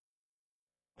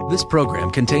This program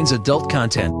contains adult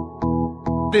content.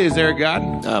 Is there a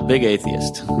God? Big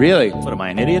atheist. Really? What, am I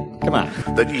an idiot? Come on.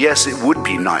 That yes, it would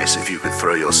be nice if you could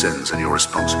throw your sins and your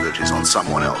responsibilities on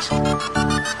someone else.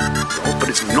 But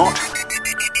it's not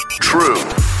true.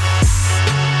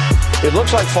 It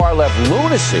looks like far-left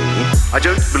lunacy. I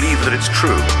don't believe that it's true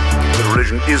that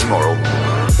religion is moral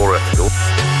or ethical.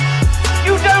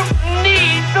 You don't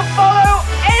need to follow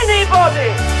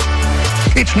anybody!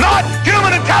 It's not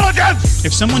human intelligence!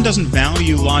 If someone doesn't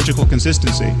value logical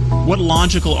consistency, what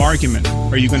logical argument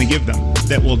are you going to give them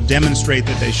that will demonstrate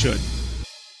that they should?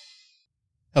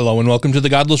 Hello and welcome to the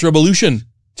Godless Revolution.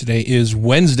 Today is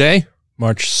Wednesday,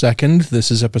 March 2nd.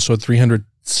 This is episode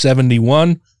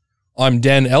 371. I'm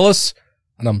Dan Ellis,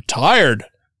 and I'm tired.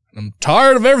 I'm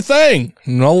tired of everything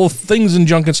and all the things and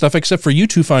junk and stuff, except for you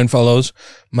two fine fellows,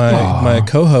 my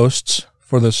co-hosts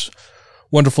for this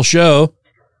wonderful show,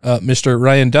 Mr.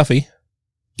 Ryan Duffy.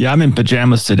 Yeah, I'm in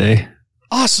pajamas today.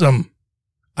 Awesome.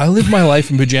 I live my life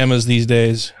in pajamas these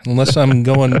days, unless I'm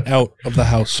going out of the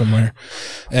house somewhere.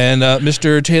 And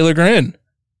Mr. Taylor Grin.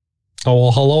 Oh,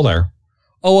 well, hello there.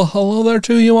 Oh, well, hello there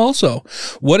to you also.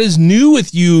 What is new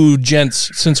with you gents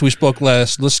since we spoke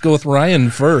last? Let's go with Ryan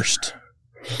first.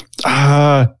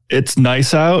 It's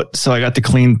nice out, so I got to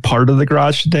clean part of the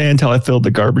garage today until I filled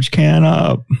the garbage can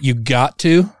up. You got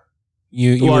to?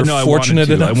 You were fortunate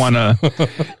enough. I want to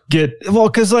get,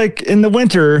 because like in the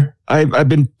winter, I've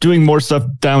been doing more stuff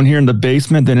down here in the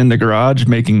basement than in the garage,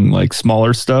 making like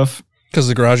smaller stuff. Because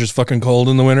the garage is fucking cold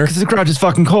in the winter? Because the garage is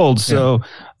fucking cold, so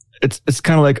it's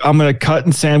kind of like I'm going to cut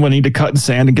and sand when I need to cut and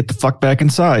sand and get the fuck back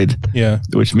inside. Yeah.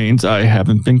 Which means I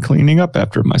haven't been cleaning up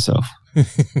after myself.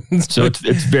 So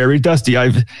it's very dusty.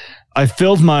 I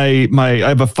filled I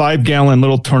have a 5-gallon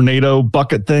little tornado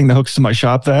bucket thing that hooks to my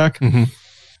shop vac. Mm-hmm.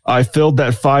 I filled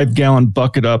that 5-gallon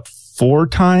bucket up 4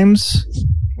 times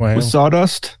with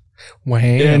sawdust. Wow.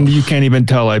 And you can't even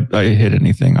tell I hit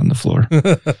anything on the floor.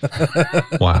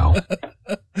 Wow.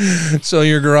 So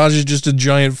your garage is just a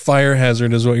giant fire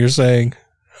hazard is what you're saying.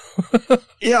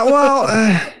 Yeah,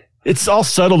 well, it's all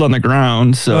settled on the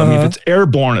ground. So I mean, if it's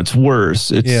airborne, it's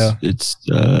worse.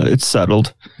 It's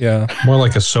settled. Yeah. More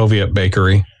like a Soviet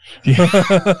bakery.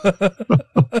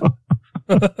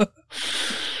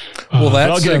 Well,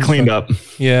 I'll get it cleaned up.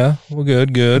 Yeah. Well,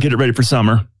 good. Get it ready for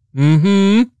summer.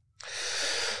 Mm-hmm.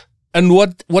 And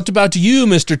what about you,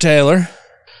 Mr. Taylor?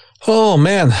 Oh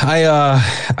man,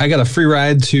 I got a free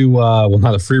ride to well,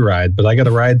 not a free ride, but I got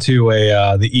a ride to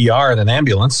the ER in an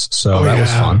ambulance, so that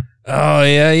was fun. Oh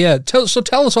yeah. Tell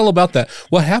us all about that.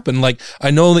 What happened? Like,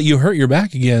 I know that you hurt your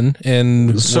back again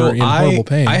and were in horrible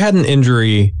pain. I had an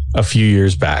injury a few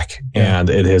years back, and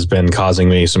it has been causing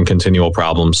me some continual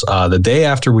problems. The day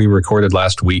after we recorded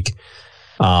last week,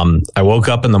 I woke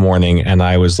up in the morning and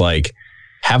I was like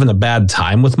having a bad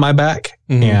time with my back,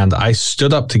 and I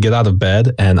stood up to get out of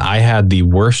bed, and I had the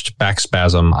worst back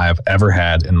spasm I have ever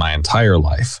had in my entire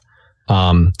life.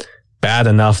 Bad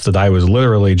enough that I was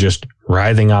literally just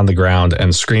writhing on the ground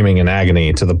and screaming in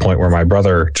agony to the point where my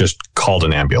brother just called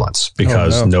an ambulance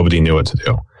because nobody knew what to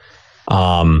do.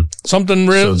 Something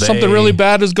really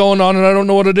bad is going on, and I don't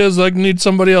know what it is. I need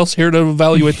somebody else here to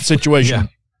evaluate the situation.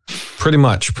 Yeah, pretty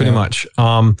much.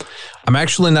 I'm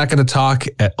actually not going to talk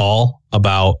at all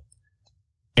about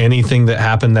anything that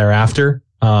happened thereafter,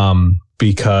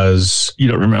 because you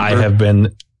don't remember. I have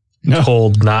been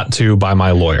told not to by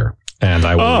my lawyer, and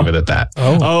I will leave it at that.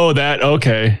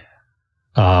 Okay.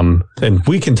 And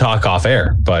we can talk off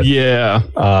air, but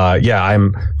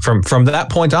I'm from that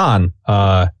point on,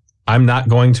 I'm not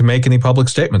going to make any public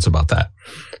statements about that.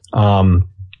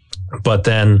 But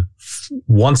then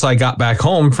once I got back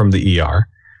home from the ER,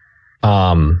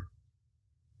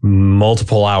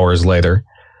 multiple hours later,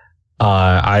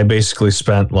 I basically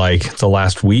spent like the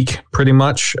last week pretty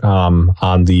much,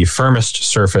 on the firmest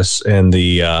surface in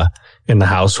the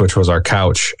house, which was our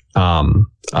couch,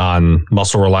 on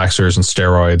muscle relaxers and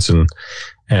steroids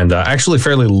and actually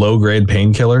fairly low grade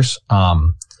painkillers,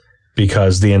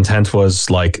 because the intent was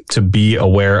like to be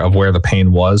aware of where the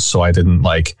pain was, so I didn't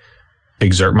like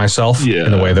exert myself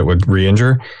in a way that would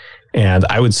re-injure. And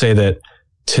I would say that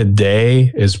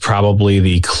today is probably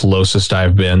the closest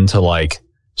I've been to like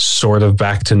sort of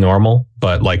back to normal,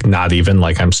 but like not even,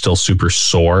 like I'm still super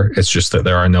sore. It's just that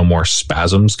there are no more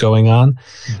spasms going on.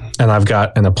 And I've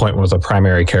got an appointment with a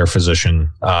primary care physician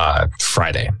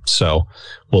Friday, so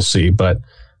we'll see. But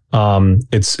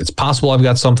it's possible I've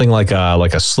got something like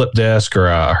a slip disc or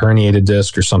a herniated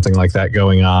disc or something like that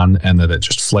going on, and that it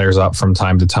just flares up from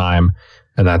time to time,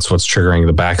 and that's what's triggering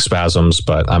the back spasms.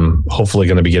 But I'm hopefully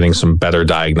going to be getting some better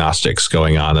diagnostics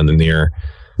going on in the near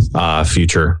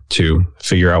future to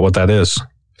figure out what that is.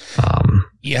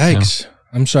 Yikes.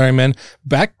 I'm sorry, man.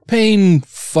 Back pain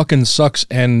fucking sucks,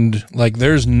 and like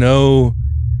there's no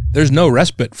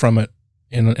respite from it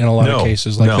in a lot of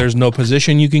cases. Like there's no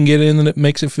position you can get in that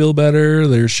makes it feel better.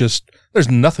 There's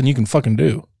nothing you can fucking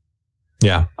do.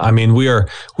 Yeah. I mean, we're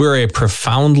a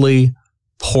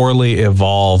poorly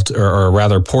evolved or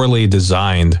rather poorly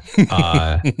designed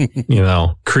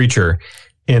creature,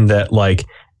 in that like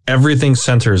everything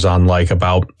centers on like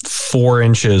about 4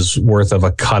 inches worth of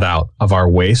a cutout of our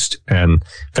waist. And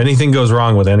if anything goes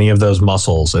wrong with any of those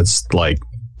muscles, it's like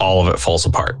all of it falls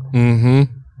apart. Mm-hmm.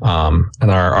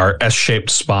 And our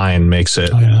S-shaped spine makes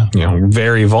it,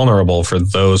 very vulnerable for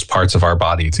those parts of our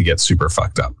body to get super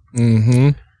fucked up. Mm-hmm.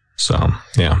 So,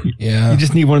 yeah. You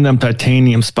just need one of them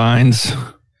titanium spines.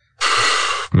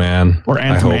 Man. Or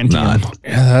adamantium.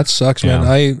 Yeah, that sucks,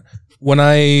 man. When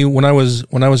I was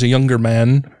a younger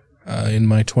man, in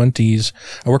my 20s,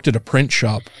 I worked at a print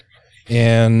shop,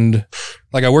 and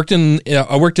like I worked in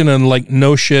a like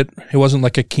no shit. It wasn't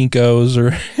like a Kinko's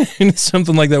or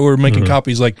something like that. We were making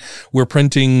copies, like we're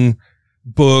printing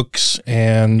books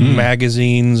and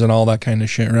magazines and all that kind of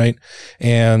shit, right?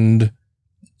 And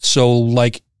so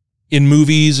like in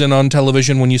movies and on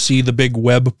television, when you see the big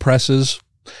web presses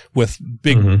with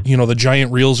big, the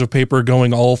giant reels of paper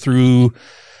going all through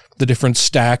the different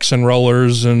stacks and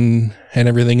rollers and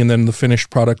everything, and then the finished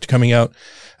product coming out.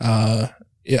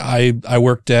 I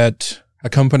worked at a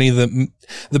company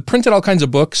that printed all kinds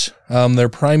of books. Their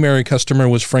primary customer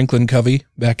was Franklin Covey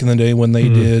back in the day when they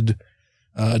did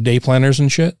day planners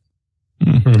and shit.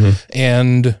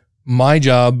 And my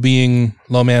job, being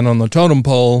low man on the totem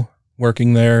pole,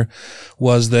 working there,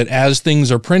 was that as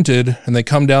things are printed and they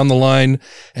come down the line,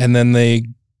 and then they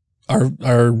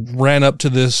are ran up to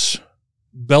this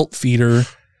belt feeder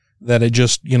that it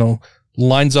just,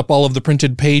 lines up all of the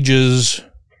printed pages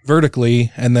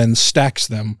vertically and then stacks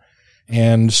them.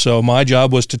 And so my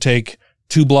job was to take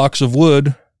 2 blocks of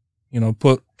wood,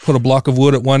 put a block of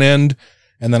wood at one end,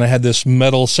 and then I had this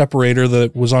metal separator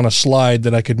that was on a slide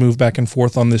that I could move back and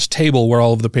forth on this table where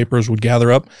all of the papers would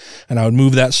gather up, and I would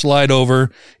move that slide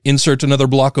over, insert another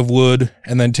block of wood,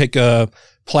 and then take a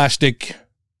plastic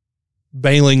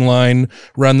baling line,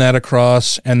 run that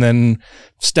across, and then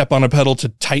step on a pedal to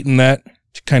tighten that,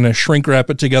 to kind of shrink wrap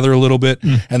it together a little bit.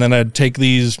 And then I'd take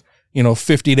these,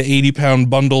 50 to 80 pound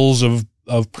bundles of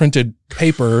printed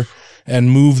paper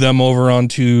and move them over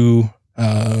onto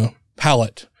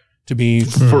pallet to be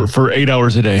for 8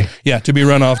 hours a day. Yeah. To be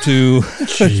run off to,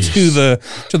 to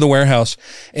the warehouse.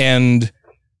 And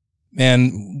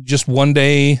just one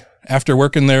day after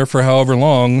working there for however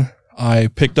long, I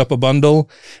picked up a bundle,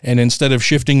 and instead of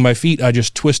shifting my feet, I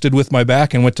just twisted with my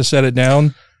back and went to set it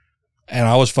down, and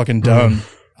I was fucking done.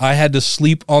 I had to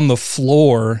sleep on the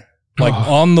floor,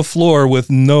 on the floor with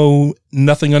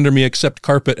nothing under me except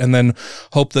carpet, and then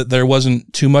hope that there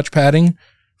wasn't too much padding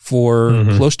for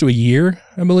close to a year,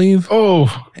 I believe.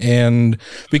 And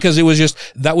because it was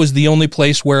that was the only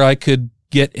place where I could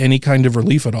get any kind of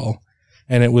relief at all.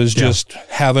 And it was just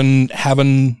having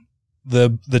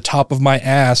the top of my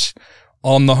ass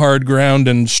on the hard ground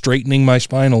and straightening my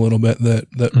spine a little bit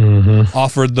that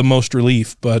offered the most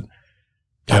relief. But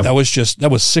God, that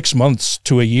was 6 months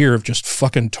to a year of just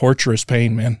fucking torturous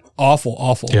pain, man.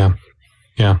 Awful.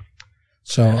 Yeah.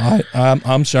 So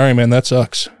I'm sorry, man. That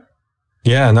sucks.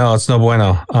 Yeah, no, it's no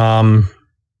bueno.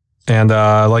 And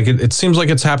it seems like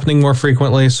it's happening more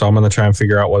frequently, so I'm going to try and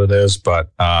figure out what it is. But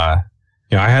I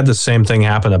had the same thing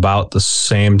happen about the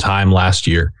same time last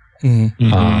year.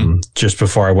 Just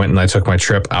before I went and I took my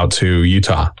trip out to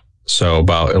Utah. So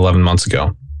about 11 months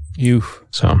ago.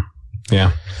 So,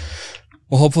 yeah.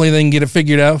 Well, hopefully they can get it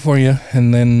figured out for you,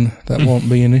 and then that won't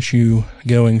be an issue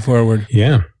going forward.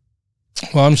 Yeah.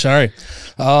 Well, I'm sorry.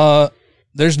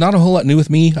 There's not a whole lot new with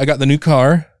me. I got the new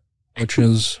car, which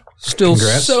is still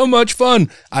so much fun.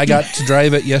 I got to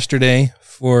drive it yesterday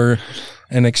for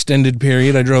an extended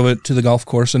period. I drove it to the golf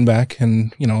course and back,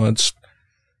 and, it's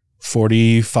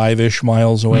 45-ish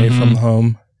miles away from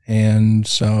home. And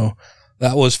so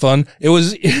that was fun. It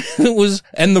was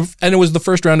the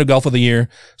first round of golf of the year.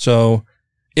 So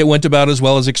it went about as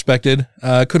well as expected.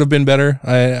 Could have been better.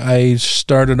 I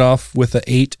started off with a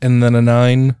 8 and then a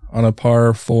 9 on a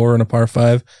par 4 and a par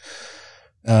 5.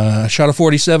 Shot a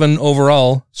 47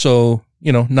 overall. So,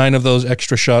 9 of those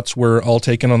extra shots were all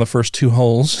taken on the first 2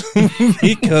 holes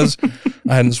because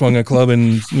I hadn't swung a club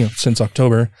since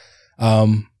October.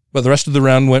 But the rest of the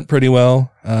round went pretty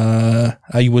well.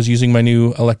 I was using my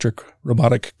new electric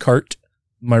robotic cart,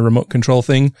 my remote control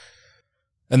thing.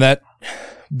 And that,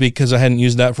 because I hadn't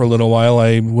used that for a little while,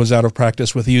 I was out of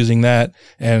practice with using that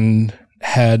and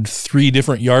had 3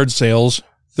 different yard sales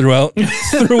throughout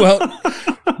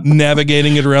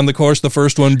navigating it around the course. The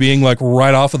first one being like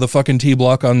right off of the fucking T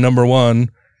block on number 1.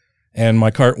 And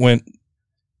my cart went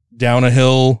down a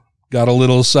hill, got a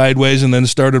little sideways, and then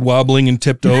started wobbling and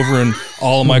tipped over, and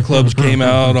all of my clubs came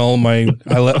out.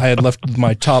 I had left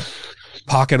my top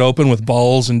pocket open with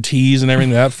balls and tees and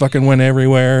everything. That fucking went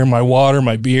everywhere. My water,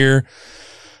 my beer.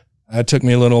 That took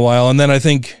me a little while. And then I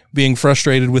think being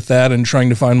frustrated with that and trying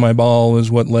to find my ball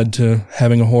is what led to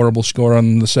having a horrible score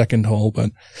on the second hole.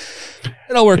 But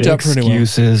it all worked out pretty well.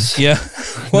 Excuses. Yeah.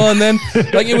 Well, and then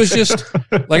like it was just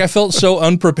like I felt so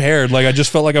unprepared. Like I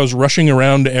just felt like I was rushing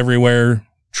around everywhere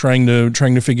trying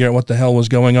to figure out what the hell was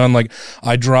going on. Like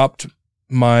I dropped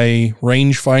my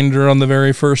rangefinder on the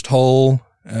very first hole.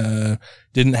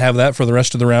 Didn't have that for the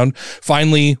rest of the round.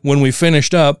 Finally, when we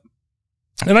finished up,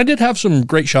 and I did have some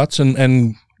great shots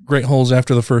and great holes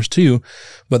after the first 2,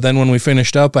 but then when we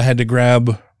finished up, I had to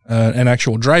grab an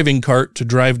actual driving cart to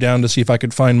drive down to see if I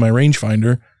could find my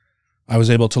rangefinder. I was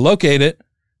able to locate it,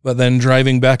 but then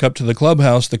driving back up to the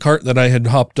clubhouse, the cart that I had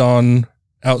hopped on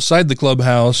outside the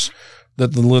clubhouse,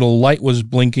 that the little light was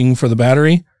blinking for the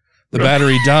battery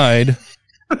died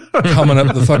coming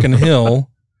up the fucking hill.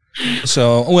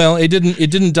 So, well, it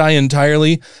didn't die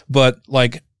entirely, but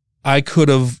like I could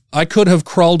have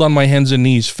crawled on my hands and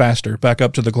knees faster back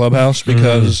up to the clubhouse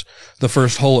because the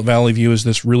first hole at Valley View is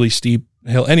this really steep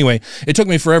hill. Anyway, it took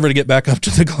me forever to get back up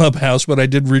to the clubhouse, but I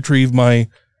did retrieve my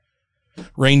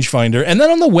rangefinder. And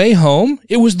then on the way home,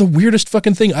 it was the weirdest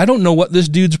fucking thing. I don't know what this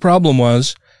dude's problem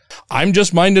was. I'm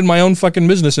just minding my own fucking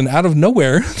business, and out of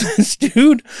nowhere, this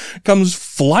dude comes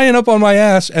flying up on my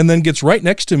ass and then gets right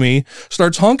next to me,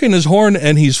 starts honking his horn,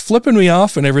 and he's flipping me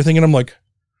off and everything. And I'm like,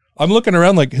 I'm looking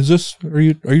around like, are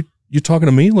you talking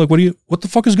to me? Like, what the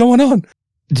fuck is going on?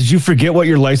 Did you forget what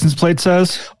your license plate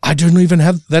says? I don't even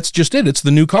have, that's just it. It's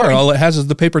the new car. All it has is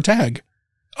the paper tag.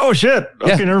 Oh shit.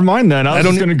 Yeah. Okay, never mind then. I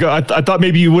was going to go. I thought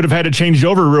maybe you would have had to change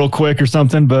over real quick or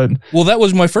something, but. Well, that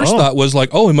was my first thought was like,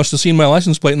 oh, he must have seen my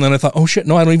license plate. And then I thought, oh shit,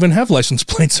 no, I don't even have license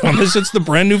plates on this. It's the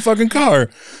brand new fucking car.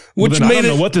 Which well, made I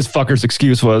don't know what this fucker's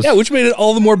excuse was. Yeah, which made it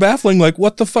all the more baffling. Like,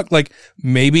 what the fuck? Like,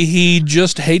 maybe he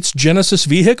just hates Genesis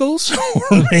vehicles,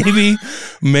 or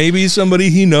maybe somebody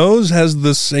he knows has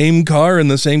the same car in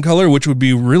the same color, which would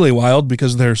be really wild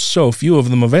because there's so few of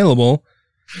them available.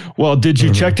 Well, did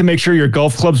you check to make sure your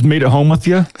golf clubs made it home with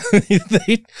you?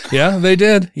 They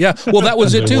did. Yeah. Well, that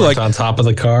was it too. Like on top of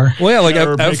the car. Well, yeah. Like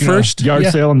at first, yard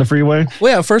sale on the freeway.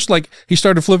 Well, yeah. At first, like he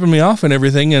started flipping me off and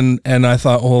everything, and I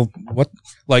thought, well, what?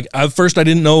 Like at first, I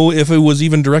didn't know if it was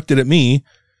even directed at me,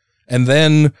 and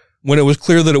then when it was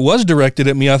clear that it was directed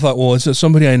at me, I thought, well, is it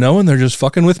somebody I know and they're just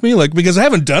fucking with me? Like, because I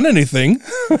haven't done anything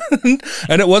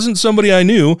and it wasn't somebody I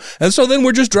knew. And so then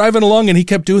we're just driving along and he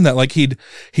kept doing that. Like he'd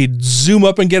zoom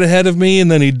up and get ahead of me and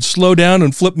then he'd slow down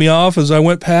and flip me off as I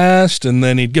went past. And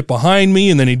then he'd get behind me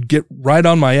and then he'd get right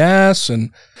on my ass.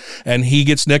 And he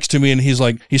gets next to me and he's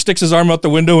like, he sticks his arm out the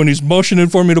window and he's motioning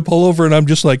for me to pull over. And I'm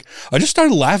just like, I just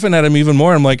started laughing at him even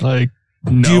more. I'm like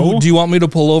no. Do you want me to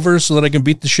pull over so that I can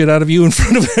beat the shit out of you in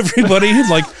front of everybody?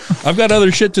 Like, I've got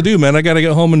other shit to do, man. I got to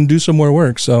get home and do some more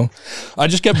work. So I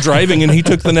just kept driving and he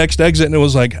took the next exit and it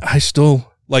was like,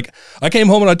 I came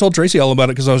home and I told Tracy all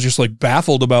about it because I was just like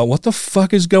baffled about what the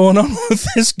fuck is going on with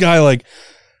this guy. Like,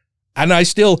 and I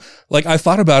still, like, I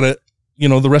thought about it, you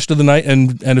know, the rest of the night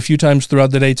and a few times throughout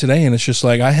the day today. And it's just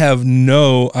like, I have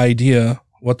no idea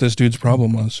what this dude's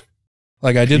problem was.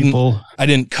 Like I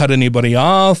didn't cut anybody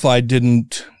off. I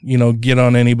didn't, get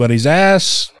on anybody's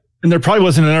ass. And there probably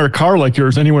wasn't another car like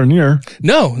yours anywhere near.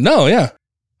 No, yeah.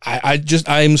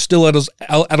 I'm still at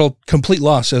a complete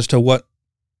loss as to what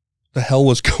the hell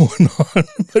was going on.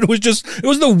 But it was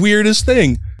the weirdest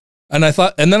thing. And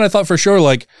then I thought for sure,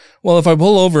 like, well, if I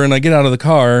pull over and I get out of the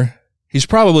car, he's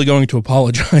probably going to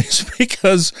apologize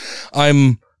because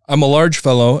I'm a large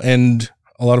fellow and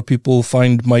a lot of people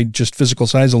find my just physical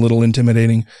size a little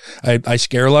intimidating. I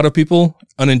scare a lot of people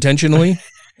unintentionally.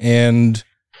 And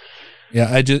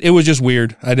yeah, it was just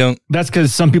weird. That's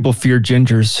because some people fear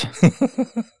gingers.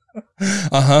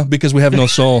 Because we have no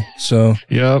soul. So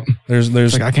yep. There's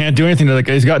like, I can't do anything to that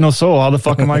guy. He's got no soul. How the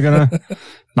fuck am I going to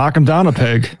knock him down a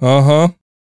peg?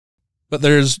 But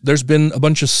there's been a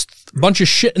bunch of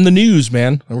shit in the news,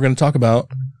 man, that we're going to talk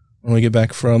about when we get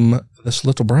back from this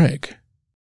little break.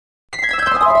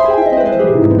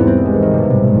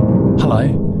 Hello,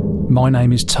 my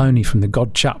name is Tony from the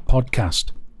God Chat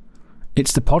podcast.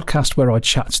 It's the podcast where I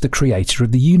chat to the creator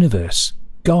of the universe,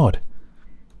 God.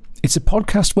 It's a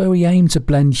podcast where we aim to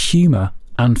blend humour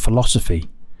and philosophy,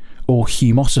 or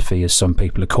humosophy as some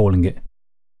people are calling it.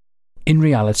 In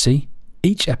reality,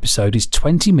 Each episode is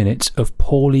 20 minutes of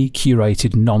poorly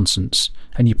curated nonsense,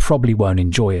 and you probably won't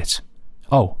enjoy it.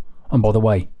 Oh, and by the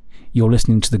way, you're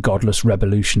listening to the Godless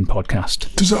Revolution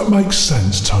podcast. Does that make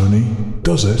sense, Tony?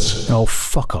 Does it? Oh,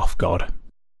 fuck off, God.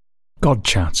 God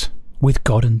Chat with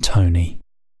God and Tony.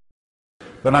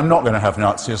 But I'm not going to have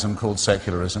Nazism called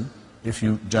secularism, if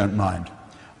you don't mind.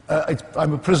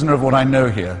 I'm a prisoner of what I know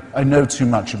here. I know too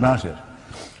much about it.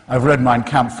 I've read Mein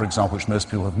Kampf, for example, which most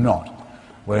people have not,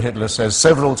 where Hitler says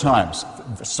several times,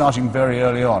 starting very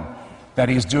early on, that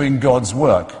he's doing God's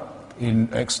work in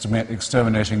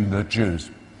exterminating the Jews.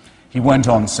 He went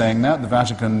on saying that. The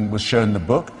Vatican was shown the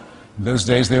book. In those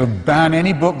days, they would ban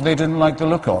any book they didn't like the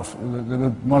look of. They were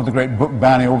one of the great book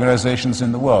banning organizations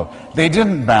in the world. They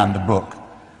didn't ban the book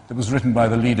that was written by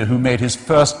the leader who made his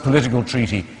first political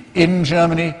treaty in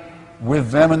Germany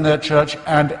with them and their church,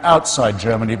 and outside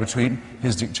Germany between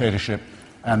his dictatorship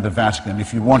and the Vatican.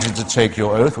 If you wanted to take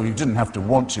your oath, well, you didn't have to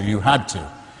want to, you had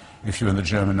to, if you were in the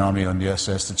German army and the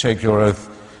SS, to take your oath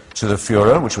to the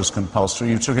Führer, which was compulsory.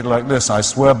 You took it like this: I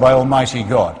swear by Almighty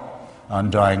God,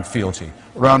 undying fealty.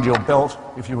 Around your belt,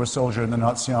 if you were a soldier in the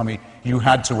Nazi army, you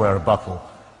had to wear a buckle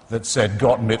that said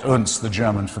Gott mit uns, the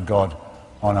German for God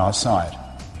on our side.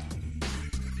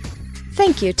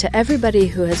 Thank you to everybody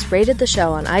who has rated the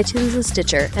show on iTunes and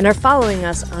Stitcher and are following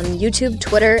us on YouTube,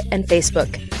 Twitter, and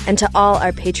Facebook. And to all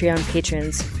our Patreon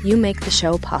patrons, you make the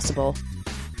show possible.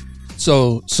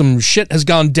 So some shit has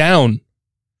gone down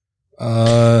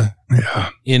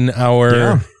in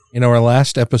our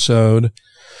last episode.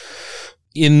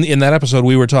 In that episode,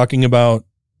 we were talking about,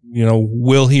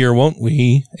 will he or won't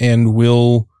we, and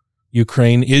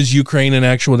is Ukraine in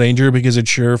actual danger, because it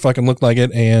sure fucking looked like it,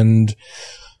 and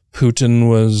Putin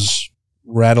was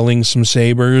rattling some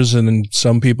sabers, and then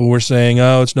some people were saying,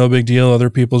 oh, it's no big deal. Other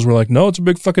people were like, no, it's a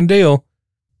big fucking deal.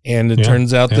 And it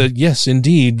turns out that, yes,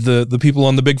 indeed, the people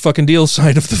on the big fucking deal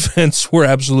side of the fence were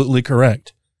absolutely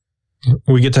correct.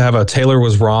 We get to have a Taylor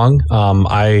was wrong.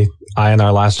 I in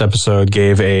our last episode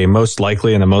gave a most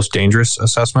likely and a most dangerous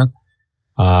assessment.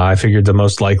 I figured the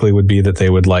most likely would be that they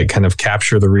would kind of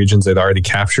capture the regions they'd already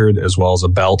captured, as well as a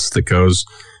belt that goes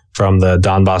from the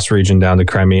Donbass region down to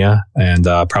Crimea, and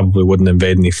probably wouldn't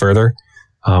invade any further,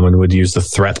 and would use the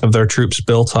threat of their troops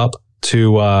built up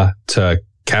to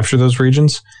capture those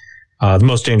regions. The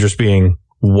most dangerous being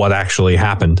what actually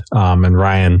happened. And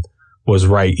Ryan was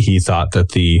right. He thought that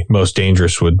the most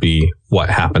dangerous would be what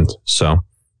happened. So,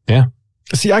 yeah.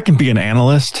 See, I can be an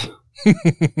analyst.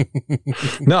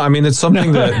 No, I mean, it's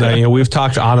something that we've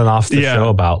talked on and off the show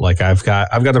about. I've got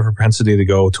a propensity to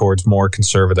go towards more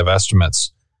conservative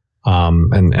estimates.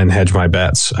 And hedge my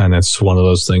bets. And it's one of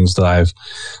those things that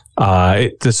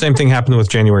the same thing happened with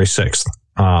January 6th,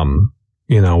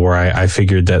 where I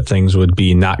figured that things would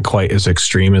be not quite as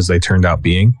extreme as they turned out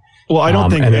being. Well, I don't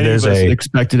think any of us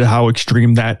expected how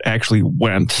extreme that actually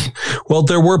went. Well,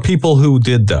 there were people who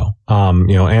did, though.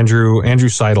 Andrew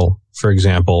Seidel, for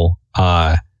example,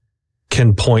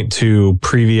 can point to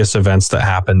previous events that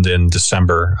happened in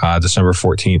December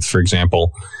 14th, for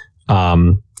example,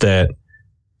 that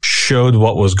showed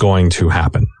what was going to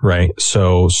happen, right?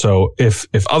 So if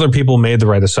other people made the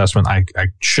right assessment, I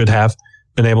should have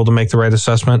been able to make the right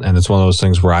assessment. And it's one of those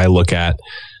things where I look at,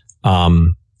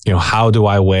 how do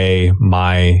I weigh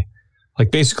my,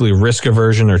 basically risk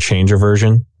aversion or change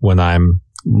aversion when I'm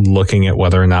looking at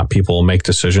whether or not people make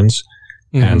decisions.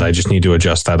 Mm-hmm. And I just need to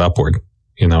adjust that upward.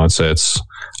 It's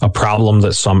a problem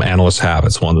that some analysts have.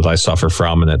 It's one that I suffer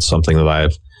from, and it's something that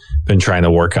I've been trying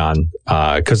to work on,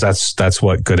 because that's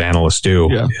what good analysts do,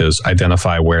 is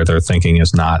identify where their thinking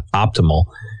is not optimal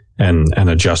and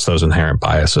adjust those inherent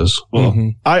biases.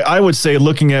 Well, I would say,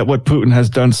 looking at what Putin has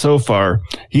done so far,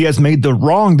 he has made the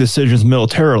wrong decisions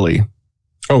militarily.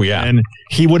 Oh, yeah. And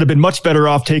he would have been much better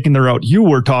off taking the route you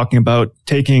were talking about,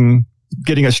 getting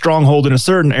a stronghold in a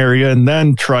certain area and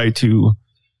then try to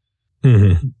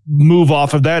move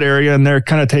off of that area. And they're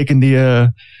kind of taking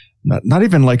the not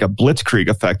even like a blitzkrieg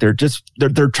effect.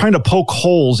 They're trying to poke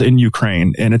holes in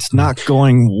Ukraine, and it's not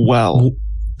going well.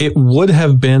 It would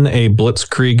have been a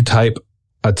blitzkrieg type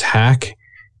attack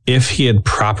if he had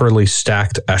properly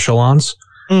stacked echelons.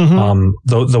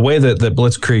 The way that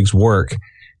blitzkriegs work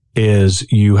is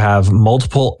you have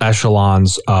multiple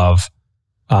echelons of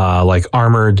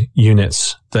armored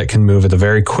units that can move at a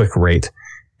very quick rate,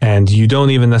 and you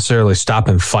don't even necessarily stop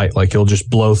and fight. You'll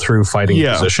just blow through fighting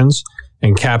positions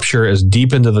and capture as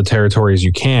deep into the territory as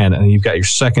you can. And you've got your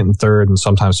second and third and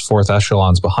sometimes fourth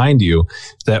echelons behind you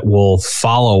that will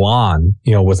follow on,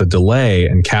 with a delay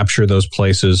and capture those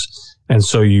places And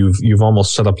so you've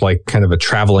almost set up like kind of a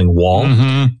traveling wall.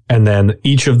 Mm-hmm. And then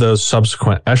each of those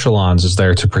subsequent echelons is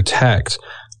there to protect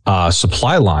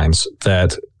supply lines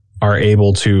that are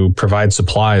able to provide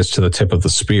supplies to the tip of the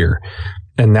spear.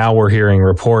 And now we're hearing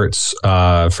reports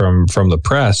from the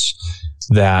press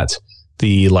that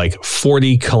the like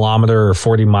 40 kilometer or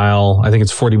 40 mile, I think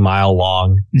it's 40 mile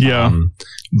long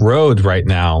road right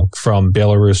now from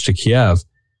Belarus to Kiev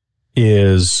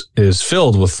is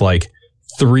filled with like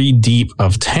 3 deep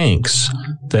of tanks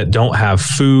that don't have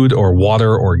food or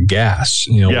water or gas.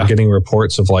 We're getting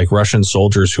reports of like Russian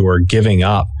soldiers who are giving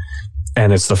up,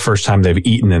 and it's the first time they've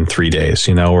eaten in 3 days,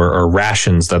 or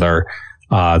rations that are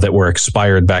that were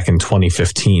expired back in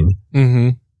 2015. Mm-hmm.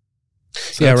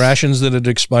 So rations that had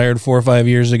expired 4 or 5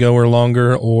 years ago or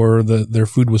longer, or their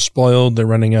food was spoiled. They're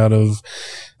running out of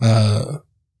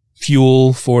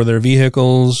fuel for their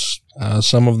vehicles.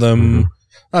 Some of them,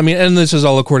 I mean, and this is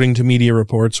all according to media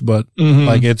reports, but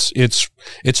like it's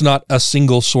not a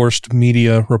single sourced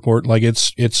media report. Like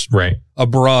it's right. A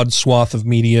broad swath of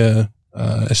media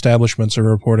establishments are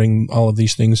reporting all of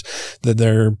these things, that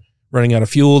they're running out of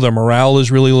fuel. Their morale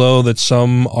is really low, that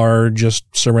some are just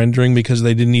surrendering because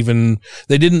they didn't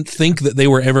think that they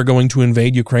were ever going to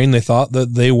invade Ukraine. They thought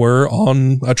that they were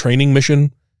on a training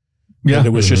mission. Yeah. That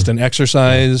it was just an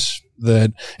exercise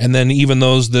and then even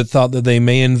those that thought that they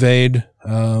may invade,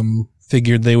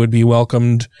 figured they would be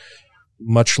welcomed,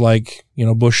 much like,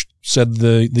 Bush said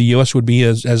the U.S. would be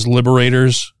as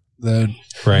liberators, that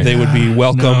they would be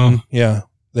welcome. No. Yeah.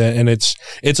 And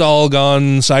it's all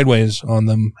gone sideways on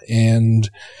them. And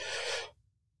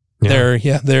there's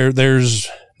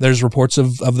reports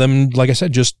of them, like I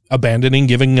said, just abandoning,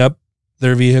 giving up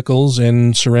their vehicles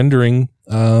and surrendering,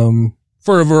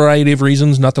 for a variety of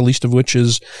reasons, not the least of which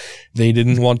is they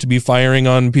didn't want to be firing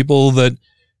on people that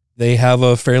they have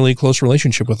a fairly close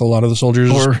relationship with. A lot of the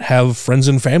soldiers have friends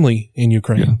and family in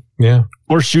Ukraine. Yeah.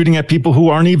 Or shooting at people who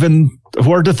are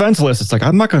defenseless. It's like,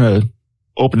 I'm not going to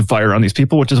open fire on these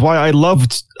people, which is why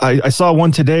I saw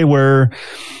one today where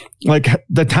like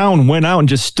the town went out and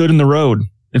just stood in the road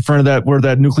in front of where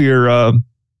that nuclear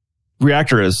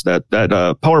reactor is,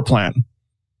 that power plant.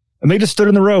 And they just stood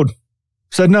in the road,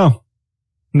 said no.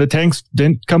 And the tanks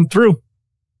didn't come through.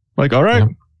 Like, all right,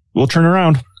 we'll turn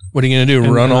around. What are you going to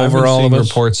do? Run over all of us?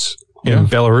 Reports in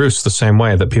Belarus the same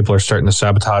way, that people are starting to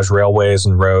sabotage railways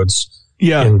and roads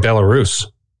in Belarus.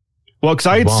 Well, because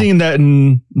I had seen that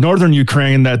in northern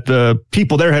Ukraine, that the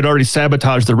people there had already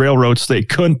sabotaged the railroads so they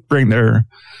couldn't bring their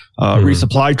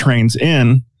resupply trains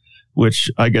in, which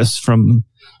I guess from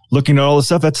looking at all the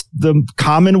stuff, that's the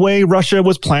common way Russia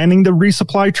was planning to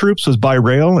resupply troops, was by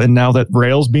rail. And now that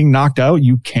rail's being knocked out,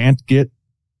 you can't get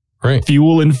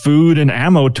fuel and food and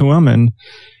ammo to them. And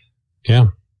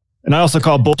I also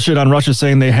call bullshit on Russia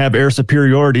saying they have air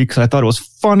superiority, because I thought it was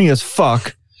funny as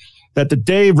fuck that the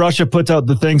day Russia puts out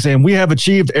the thing saying we have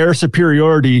achieved air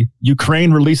superiority,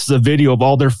 Ukraine releases a video of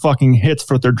all their fucking hits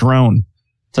for their drone.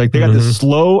 It's like they got this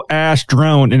slow ass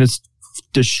drone and it's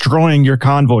destroying your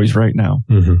convoys right now.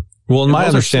 Mm-hmm. Well, in my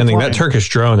understanding, that Turkish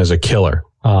drone is a killer.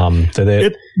 They're going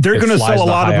to sell a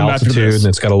lot of them after this. And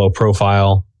it's got a low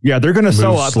profile. Yeah, they're going to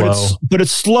sell a lot, but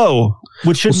it's slow,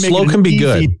 which should make slow it can be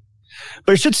good,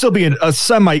 but it should still be a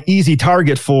semi-easy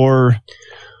target for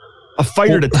a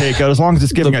fighter to take out, as long as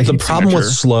it's giving a heat signature. The problem with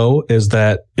slow is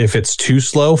that if it's too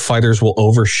slow, fighters will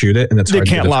overshoot it, and it's hard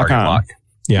to get a target lock.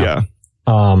 Yeah.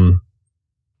 And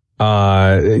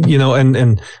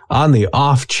on the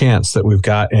off chance that we've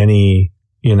got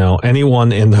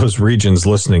anyone in those regions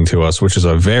listening to us, which is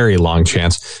a very long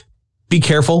chance, be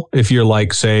careful if you're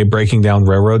like, say, breaking down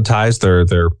railroad ties.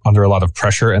 They're under a lot of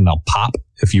pressure and they'll pop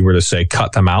if you were to say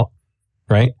cut them out,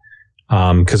 right?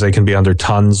 Because they can be under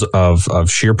tons of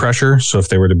shear pressure. So if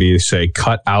they were to be, say,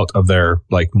 cut out of their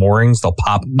like moorings, they'll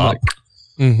pop up.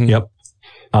 Mm-hmm. Yep.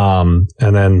 And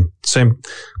then same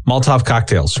Molotov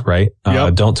cocktails, right?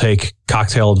 Don't take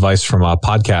cocktail advice from a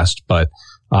podcast, but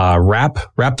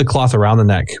wrap the cloth around the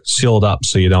neck, seal it up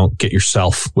so you don't get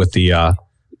yourself with the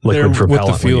liquid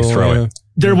propellant when you throw it.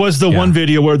 There was the one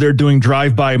video where they're doing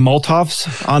drive-by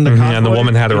Molotovs on the convoy. And the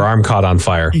woman had her arm caught on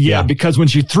fire. Yeah, because when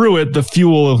she threw it, the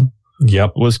fuel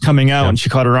was coming out and she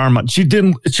caught her arm on. She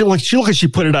looked like she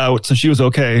put it out, so she was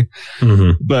okay.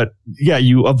 Mm-hmm. But yeah,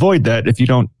 you avoid that if you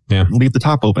don't leave the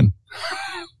top open.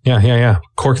 Yeah.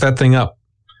 Cork that thing up.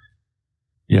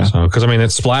 Yeah. So, because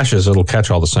it splashes, it'll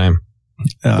catch all the same.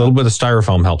 A little bit of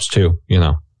styrofoam helps too,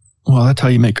 Well, that's how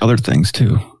you make other things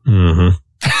too. Mm-hmm.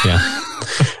 Yeah.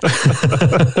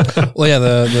 Well,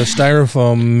 the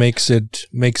styrofoam makes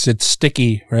it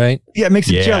sticky, right? Yeah, it makes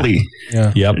it jelly.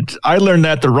 Yeah. Yep. I learned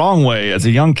that the wrong way as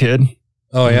a young kid.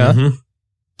 Oh yeah. Mm-hmm.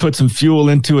 put some fuel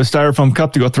into a styrofoam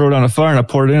cup to go throw it on a fire, and I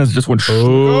poured it in, and it just went, it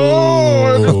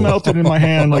just melted in my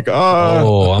hand. Like,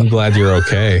 oh, I'm glad you're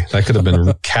okay. That could have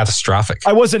been catastrophic.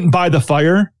 I wasn't by the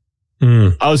fire.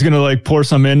 I was going to like pour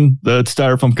some in the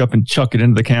styrofoam cup and chuck it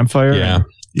into the campfire. Yeah.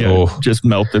 Yeah. Just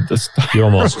melted the stuff. You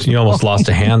almost lost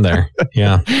a hand there.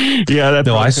 Yeah. Yeah.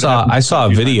 No, I saw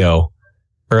a video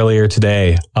earlier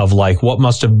today of like what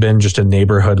must have been just a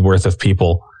neighborhood worth of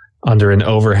people under an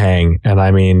overhang. And I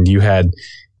mean, you had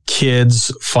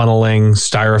kids funneling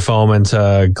styrofoam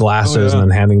into glasses and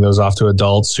then handing those off to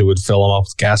adults who would fill them up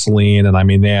with gasoline. And I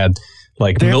mean, they had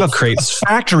like milk crates,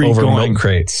 factory over going. milk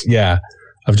crates. Yeah.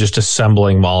 Of just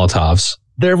assembling Molotovs.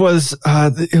 There was,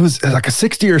 it was like a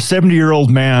 60 or 70-year-old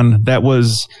man they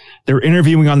were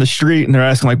interviewing on the street, and they're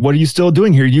asking like, what are you still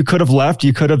doing here? You could have left.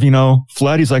 You could have,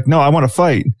 fled. He's like, no, I want to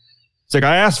fight. It's like,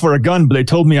 I asked for a gun, but they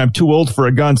told me I'm too old for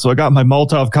a gun. So I got my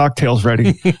Molotov cocktails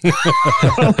ready.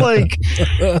 Like,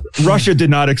 Russia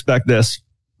did not expect this.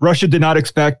 Russia did not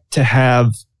expect to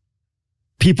have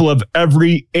people of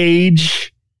every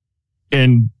age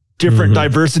and different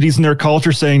diversities in their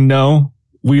culture saying, no,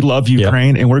 we love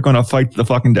Ukraine and we're going to fight the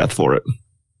fucking death for it.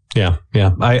 Yeah.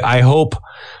 Yeah.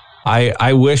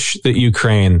 I wish that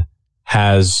Ukraine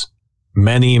has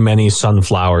many, many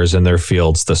sunflowers in their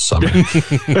fields this summer. They're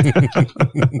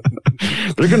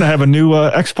going to have a new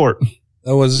export.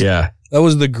 That was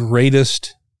the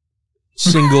greatest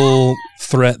single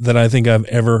threat that I think I've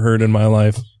ever heard in my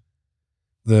life.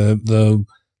 The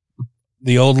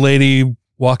old lady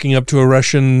walking up to a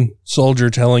Russian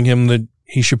soldier telling him that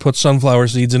he should put sunflower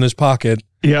seeds in his pocket.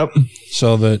 Yep.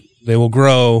 So that they will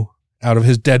grow out of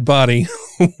his dead body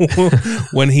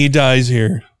when he dies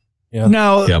here. Yeah.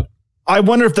 Now, I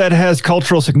wonder if that has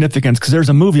cultural significance, because there's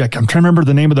a movie, I'm trying to remember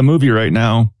the name of the movie right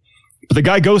now, but the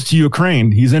guy goes to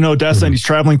Ukraine. He's in Odessa and he's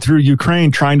traveling through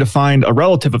Ukraine trying to find a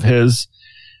relative of his.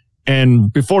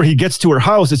 And before he gets to her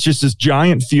house, it's just this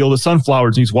giant field of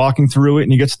sunflowers. And he's walking through it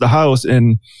and he gets to the house,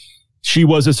 and she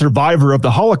was a survivor of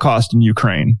the Holocaust in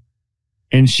Ukraine.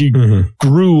 And she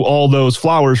grew all those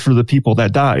flowers for the people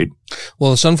that died.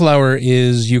 Well, the sunflower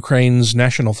is Ukraine's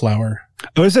national flower.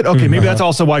 Oh, is it? Okay, maybe that's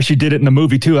also why she did it in the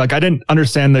movie too. Like, I didn't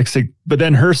understand but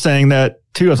then her saying that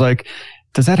too, I was like,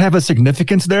 does that have a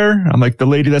significance there? I'm like, the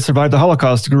lady that survived the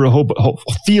Holocaust grew a whole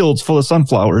fields full of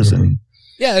sunflowers. And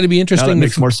yeah, it'd be interesting. That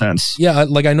makes more sense. Yeah,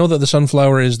 like I know that the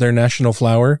sunflower is their national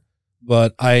flower,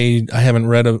 but I haven't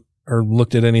read or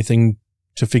looked at anything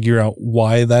to figure out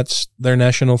why that's their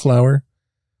national flower.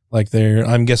 Like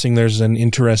I'm guessing there's an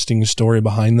interesting story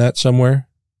behind that somewhere.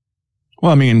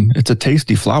 Well, I mean, it's a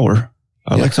tasty flower.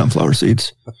 I like sunflower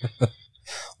seeds.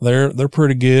 They're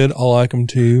pretty good. I like them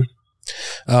too.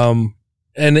 And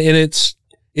it's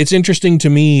interesting to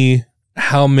me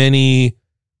how many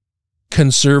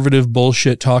conservative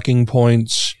bullshit talking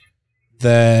points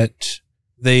that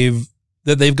they've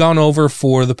gone over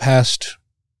for the past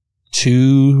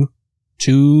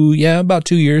about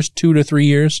 2 years, 2 to 3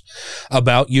 years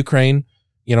about Ukraine.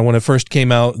 When it first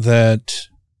came out that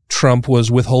Trump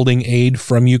was withholding aid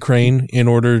from Ukraine in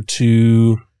order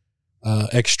to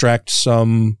extract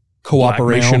some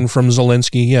cooperation from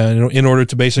Zelensky. Yeah. In order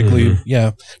to basically,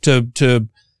 to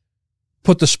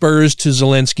put the spurs to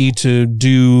Zelensky to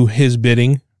do his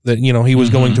bidding, that, he was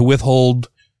going to withhold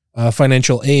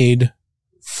financial aid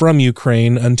from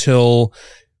Ukraine until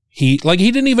he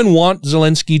didn't even want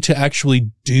Zelensky to actually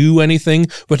do anything,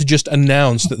 but to just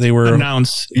announce that they were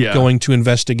going to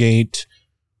investigate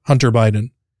Hunter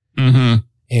Biden.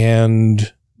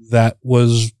 And that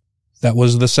was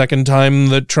the second time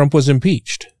that Trump was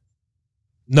impeached.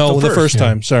 No, the first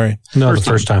time. Sorry. No, the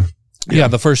first time. Yeah,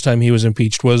 the first time he was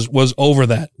impeached was over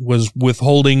that, was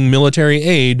withholding military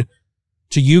aid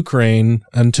to Ukraine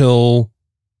until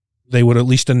they would at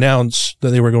least announce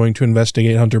that they were going to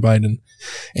investigate Hunter Biden.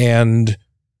 And,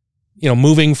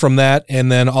 moving from that,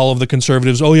 and then all of the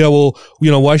conservatives,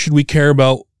 why should we care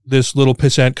about this little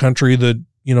pissant country that,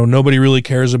 nobody really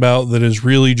cares about, that is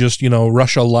really just,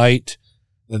 Russia light,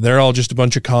 that they're all just a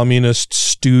bunch of communist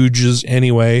stooges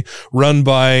anyway, run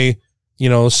by,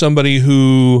 somebody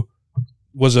who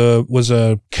was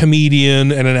a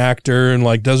comedian and an actor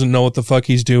and doesn't know what the fuck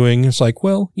he's doing. It's like,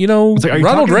 well,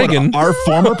 Ronald Reagan, our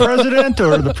former president,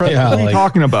 or the president. What are you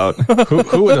talking about?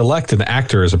 who would elect an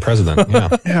actor as a president?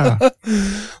 Yeah.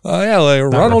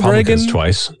 Ronald Reagan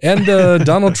twice and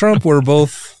Donald Trump were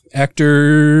both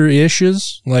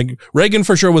actor-ishes. Like, Reagan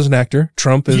for sure was an actor.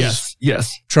 Trump is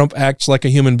yes. Trump acts like a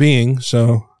human being,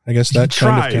 so I guess that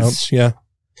kind of counts. Yeah.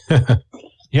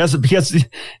 He has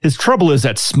his trouble is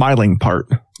that smiling part.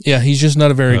 Yeah, he's just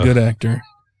not a very good actor.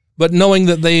 But knowing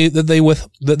that they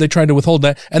tried to withhold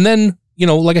that, and then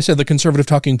like I said, the conservative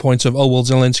talking points of, oh, well,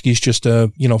 Zelensky's just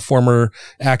a, former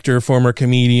actor, former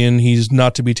comedian. He's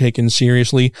not to be taken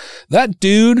seriously. That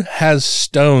dude has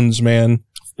stones, man.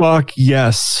 Fuck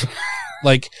yes.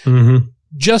 Like,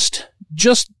 just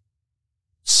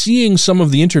seeing some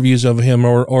of the interviews of him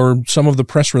or some of the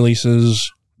press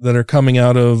releases that are coming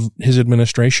out of his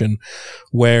administration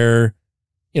where,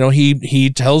 he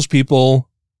tells people,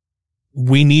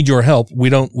 we need your help. We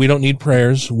don't need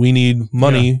prayers. We need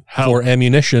money for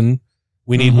ammunition.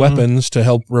 We need weapons to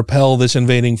help repel this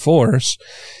invading force.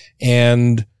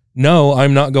 And no,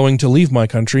 I'm not going to leave my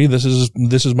country. This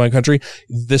is my country.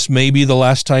 This may be the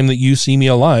last time that you see me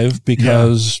alive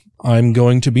because I'm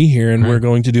going to be here and we're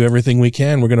going to do everything we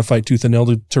can. We're going to fight tooth and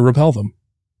nail to repel them.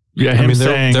 Yeah. I mean,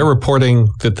 they're reporting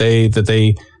that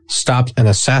they stopped an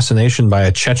assassination by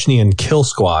a Chechnyan kill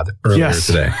squad earlier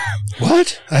today.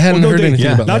 What? I hadn't heard anything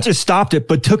about that. Not just stopped it,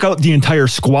 but took out the entire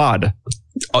squad.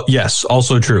 Yes,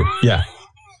 also true. Yeah.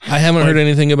 I haven't heard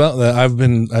anything about that. I've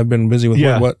been busy with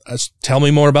what tell me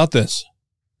more about this.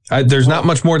 There's not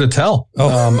much more to tell.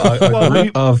 A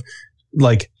group of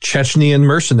like Chechnyan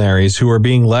mercenaries who are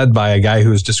being led by a guy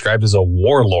who is described as a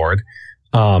warlord,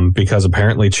 because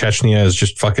apparently Chechnya is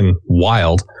just fucking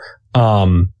wild.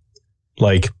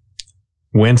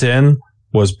 Went in,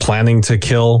 was planning to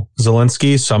kill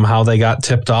Zelensky. Somehow they got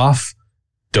tipped off.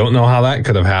 Don't know how that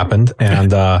could have happened.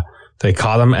 And they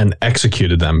caught them and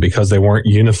executed them because they weren't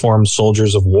uniformed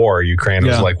soldiers of war. Ukraine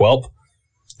was like, well,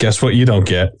 guess what you don't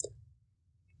get.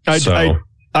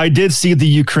 I did see the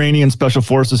Ukrainian special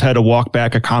forces had to walk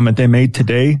back a comment they made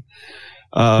today.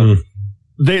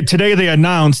 Today they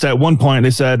announced at one point,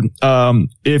 they said,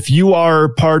 if you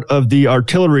are part of the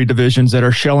artillery divisions that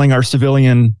are shelling our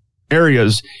civilian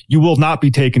areas, you will not be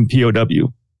taken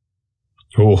POW.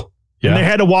 Cool. Yeah. And they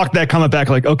had to walk that comment back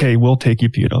like, okay, we'll take you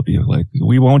POW. Like,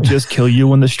 we won't just kill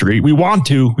you in the street. We want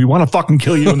to fucking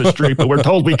kill you in the street, but we're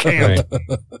told we can't.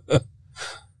 Right.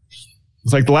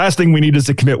 It's like the last thing we need is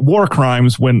to commit war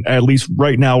crimes when at least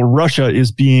right now Russia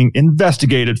is being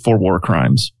investigated for war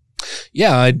crimes.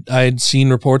 Yeah, I'd seen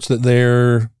reports that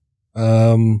they're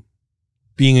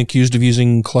being accused of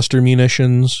using cluster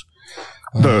munitions.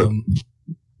 Their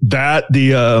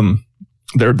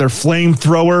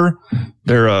flamethrower,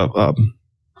 their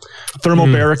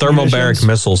thermobaric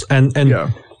missiles, and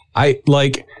I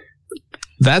like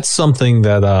that's something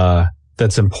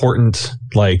that's important.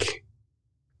 Like,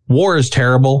 war is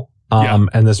terrible,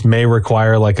 and this may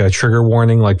require like a trigger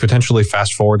warning, like potentially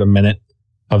fast forward a minute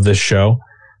of this show.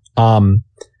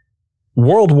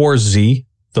 World War Z,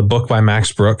 the book by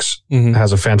Max Brooks,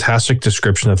 has a fantastic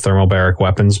description of thermobaric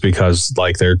weapons because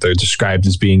like they're described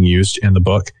as being used in the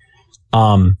book.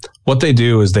 What they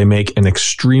do is they make an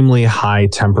extremely high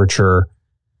temperature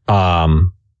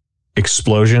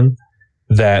explosion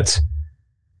that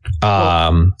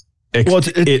it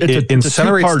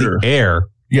incinerates the air.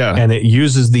 Yeah. And it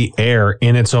uses the air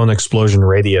in its own explosion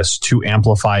radius to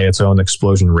amplify its own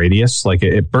explosion radius. Like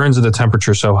it burns at a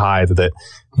temperature so high that it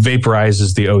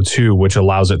vaporizes the O2, which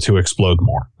allows it to explode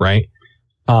more, right?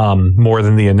 More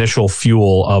than the initial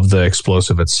fuel of the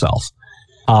explosive itself.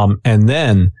 And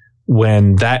then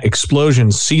when that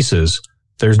explosion ceases,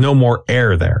 there's no more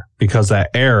air there because that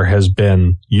air has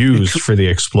been used for the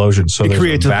explosion. So it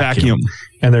creates a vacuum.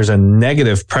 And there's a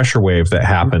negative pressure wave that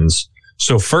happens.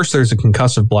 So first there's a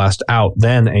concussive blast out,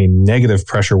 then a negative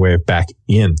pressure wave back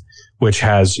in, which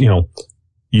has,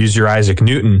 use your Isaac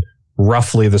Newton,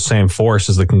 roughly the same force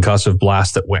as the concussive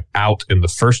blast that went out in the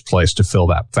first place to fill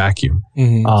that vacuum.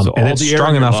 So and it's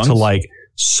strong enough to like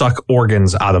suck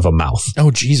organs out of a mouth.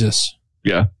 Oh, Jesus.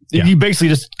 Yeah. You basically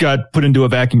just got put into a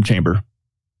vacuum chamber.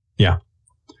 Yeah.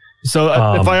 So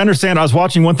if I understand, I was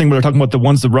watching one thing where they're talking about the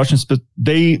ones the Russians, but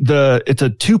it's a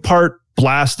 2-part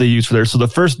blast they use for there. So the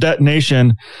first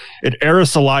detonation, it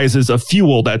aerosolizes a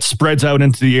fuel that spreads out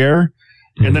into the air.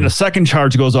 And then a second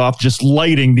charge goes off, just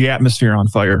lighting the atmosphere on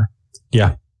fire.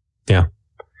 Yeah. Yeah.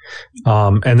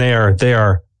 And they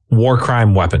are war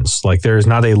crime weapons. Like there is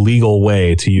not a legal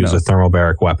way to use a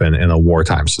thermobaric weapon in a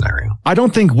wartime scenario. I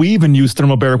don't think we even use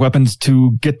thermobaric weapons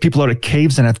to get people out of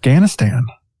caves in Afghanistan.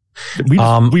 We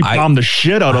bombed the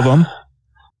shit out of them.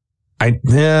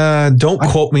 Don't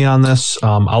quote me on this.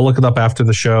 I'll look it up after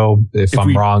the show. If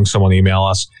I'm wrong, someone email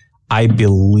us. I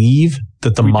believe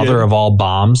that the mother of all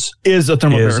bombs is a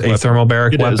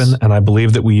thermobaric weapon. And I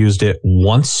believe that we used it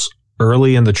once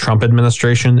early in the Trump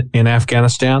administration in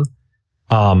Afghanistan.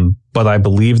 But I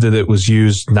believe that it was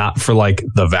used not for like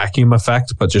the vacuum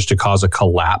effect, but just to cause a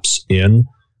collapse in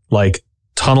like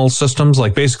tunnel systems.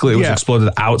 Like basically it was exploded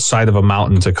outside of a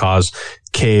mountain to cause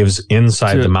caves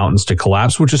inside the mountains to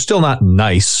collapse, which is still not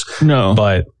nice. No.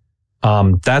 But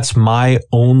That's my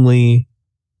only.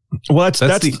 Well, that's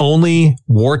the only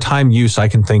wartime use I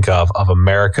can think of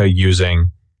America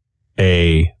using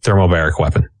a thermobaric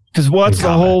weapon. Because what's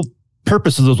the whole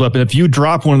purpose of those weapons? If you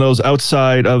drop one of those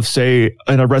outside of, say,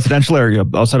 in a residential area,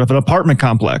 outside of an apartment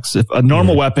complex, if a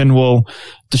normal weapon will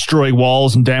destroy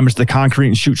walls and damage the concrete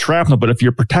and shoot shrapnel, but if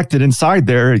you're protected inside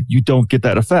there, you don't get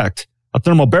that effect. A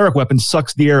thermobaric weapon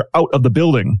sucks the air out of the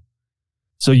building.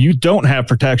 So you don't have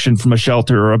protection from a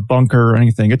shelter or a bunker or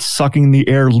anything. It's sucking the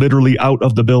air literally out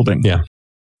of the building. Yeah.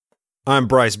 I'm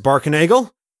Bryce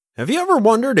Barkenagel. Have you ever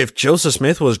wondered if Joseph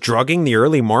Smith was drugging the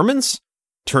early Mormons?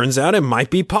 Turns out it might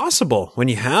be possible when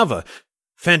you have a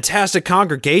fantastic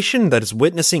congregation that is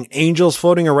witnessing angels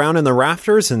floating around in the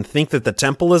rafters and think that the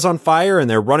temple is on fire and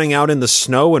they're running out in the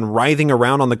snow and writhing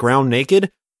around on the ground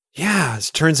naked. Yeah, as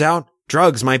it turns out,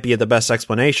 drugs might be the best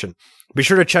explanation. Be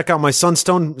sure to check out my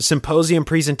Sunstone Symposium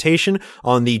presentation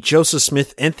on the Joseph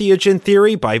Smith entheogen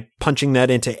theory by punching that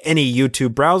into any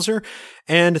YouTube browser.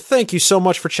 And thank you so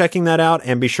much for checking that out,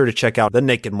 and be sure to check out the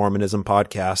Naked Mormonism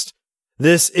podcast.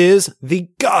 This is the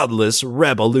Godless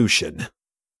Revolution.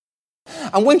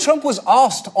 And when Trump was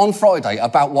asked on Friday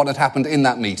about what had happened in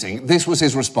that meeting, this was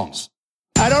his response.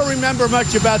 I don't remember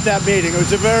much about that meeting. It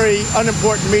was a very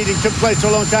unimportant meeting, took place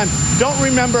a long time. Don't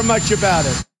remember much about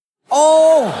it.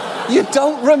 Oh, you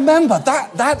don't remember.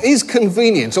 That is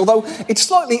convenient, although it's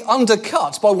slightly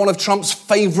undercut by one of Trump's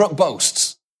favorite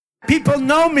boasts. People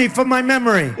know me from my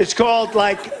memory. It's called,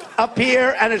 up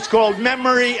here, and it's called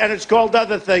memory, and it's called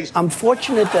other things. I'm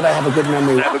fortunate that I have a good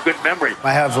memory. I have a good memory.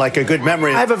 I have, a good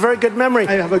memory. I have a very good memory.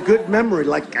 I have a good memory,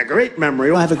 a great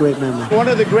memory. I have a great memory. One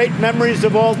of the great memories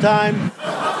of all time.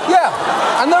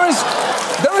 Yeah, and there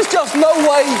is just no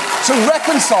way to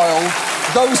reconcile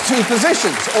those two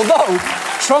positions, although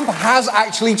Trump has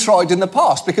actually tried in the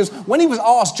past, because when he was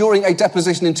asked during a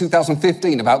deposition in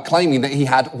 2015 about claiming that he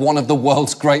had one of the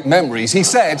world's great memories, he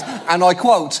said, and I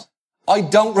quote, "I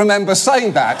don't remember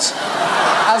saying that.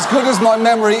 As good as my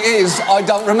memory is, I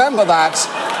don't remember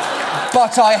that,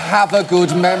 but I have a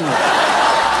good memory."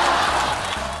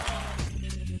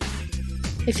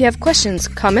 If you have questions,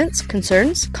 comments,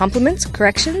 concerns, compliments,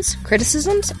 corrections,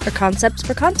 criticisms, or concepts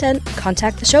for content,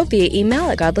 contact the show via email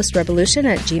at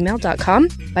godlessrevolution@gmail.com,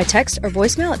 by text or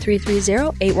voicemail at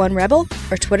 330-81-REBEL,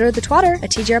 or Twitter the twatter at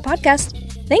TGR Podcast.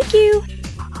 Thank you!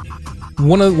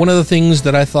 One of the things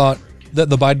that I thought that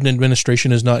the Biden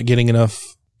administration is not getting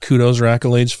enough kudos or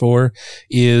accolades for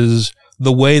is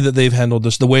the way that they've handled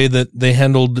this, the way that they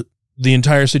handled the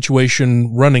entire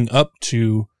situation running up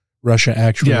to Russia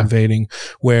actually invading,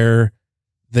 where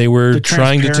they were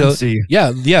trying to tell,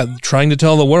 trying to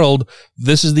tell the world,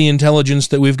 this is the intelligence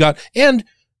that we've got. And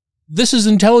this is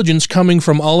intelligence coming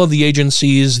from all of the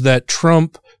agencies that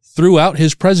Trump, throughout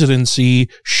his presidency,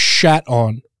 shat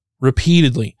on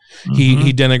repeatedly. Mm-hmm.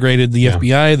 He denigrated the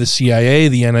FBI, the CIA,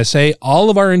 the NSA, all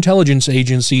of our intelligence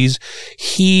agencies.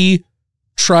 He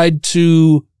tried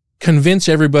to convince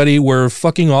everybody we're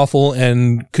fucking awful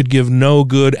and could give no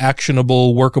good,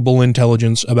 actionable, workable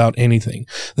intelligence about anything.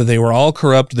 That they were all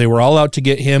corrupt. They were all out to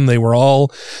get him. They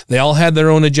all had their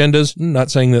own agendas. I'm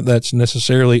not saying that that's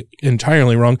necessarily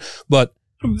entirely wrong, but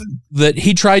that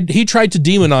he tried to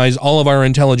demonize all of our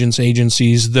intelligence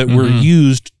agencies that were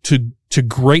used to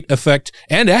great effect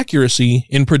and accuracy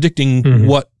in predicting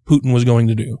what Putin was going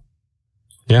to do.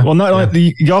 Yeah. Well, not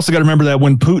only, you also got to remember that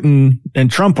when Putin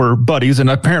and Trump were buddies, and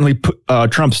apparently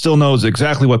Trump still knows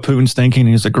exactly what Putin's thinking.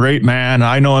 He's a great man.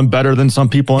 I know him better than some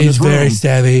people in this room. He's very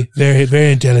savvy, very,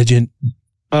 very intelligent.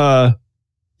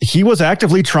 He was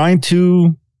actively trying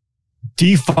to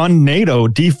defund NATO,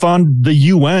 defund the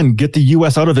UN, get the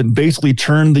US out of it, and basically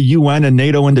turn the UN and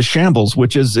NATO into shambles,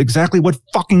 which is exactly what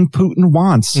fucking Putin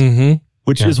wants.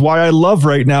 Which is why I love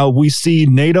right now we see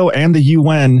NATO and the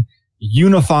UN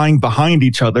unifying behind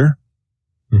each other.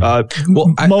 I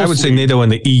would say NATO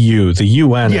and the EU. The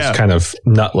UN is kind of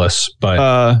nutless, but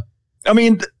I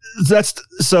mean, that's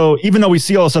so. Even though we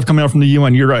see all the stuff coming out from the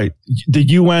UN, you're right. The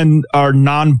UN are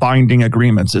non-binding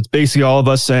agreements. It's basically all of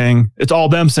us saying, it's all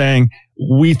them saying,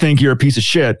 we think you're a piece of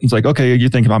shit. It's like, okay, you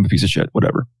think I'm a piece of shit,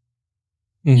 whatever.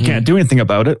 You can't do anything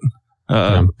about it.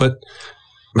 But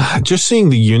just seeing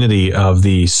the unity of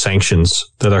the sanctions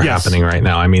that are happening right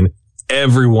now. I mean,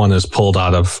 everyone is pulled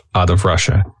out of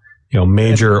Russia. You know,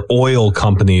 major oil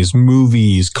companies,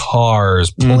 movies,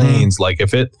 cars, planes. Like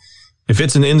if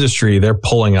it's an industry, they're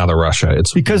pulling out of Russia.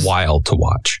 It's wild to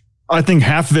watch. I think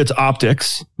half of it's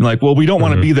optics. Like, well, we don't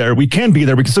want to be there. We can be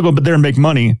there. We can still go there and make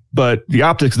money. But the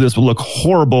optics of this will look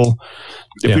horrible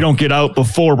if we don't get out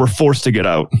before we're forced to get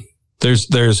out.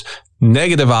 There's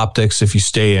negative optics if you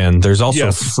stay in. There's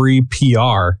also free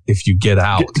PR if you get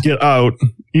out. Get out.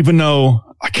 Even though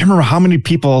I can't remember how many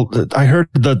people I heard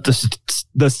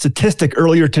the statistic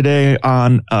earlier today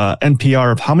on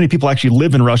NPR of how many people actually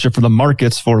live in Russia for the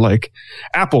markets for like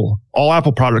Apple. All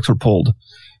Apple products were pulled.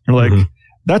 They're like,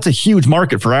 that's a huge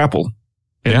market for Apple.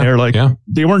 And they're like,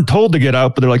 they weren't told to get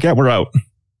out, but they're like, yeah, we're out.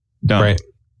 Done. Right.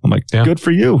 I'm like, good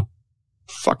for you.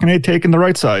 Fucking A, taking the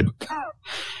right side.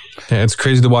 Yeah, it's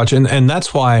crazy to watch. And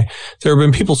that's why there have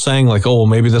been people saying like, oh, well,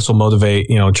 maybe this will motivate,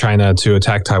 China to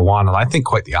attack Taiwan. And I think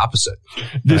quite the opposite.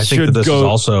 I think that this is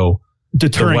also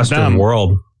the Western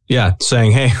world. Yeah.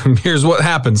 Saying, hey, here's what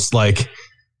happens. Like,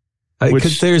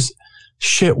 because there's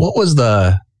shit. What was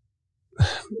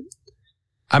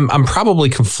I'm probably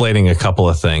conflating a couple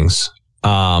of things.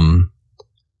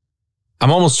 I'm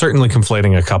almost certainly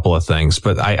conflating a couple of things,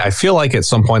 but I feel like at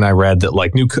some point I read that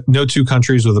like no two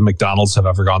countries with a McDonald's have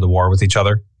ever gone to war with each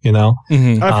other, I've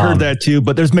heard that too,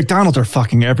 but there's McDonald's are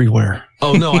fucking everywhere.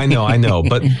 Oh no, I know.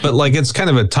 But like, it's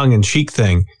kind of a tongue in cheek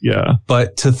thing. Yeah.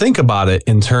 But to think about it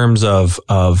in terms of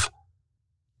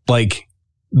like,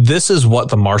 this is what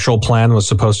the Marshall Plan was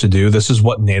supposed to do. This is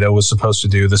what NATO was supposed to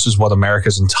do. This is what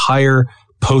America's entire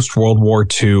post-World War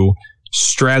II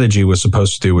strategy was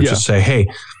supposed to do, which is say, hey,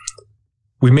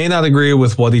 we may not agree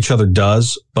with what each other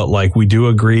does, but like we do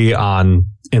agree on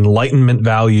Enlightenment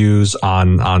values,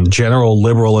 on general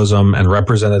liberalism and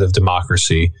representative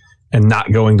democracy, and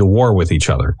not going to war with each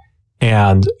other.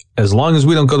 And as long as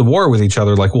we don't go to war with each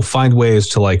other, like we'll find ways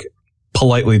to like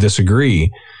politely disagree.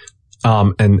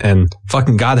 And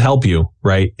fucking God help you,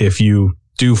 right? If you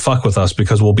do fuck with us,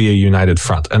 because we'll be a united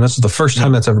front. And this is the first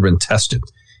time that's ever been tested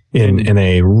in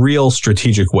a real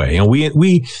strategic way.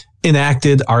 We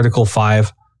enacted Article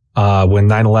 5 when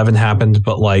 9/11 happened,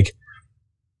 but like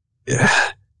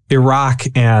Iraq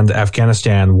and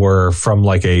Afghanistan were, from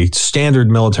like a standard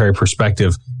military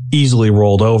perspective, easily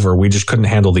rolled over. We just couldn't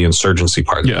handle the insurgency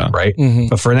part of it, right? Mm-hmm.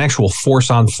 But for an actual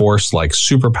force on force, like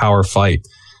superpower fight,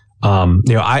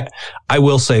 I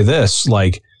will say this,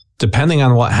 like, depending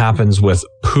on what happens with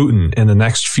Putin in the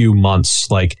next few months,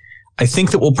 like, I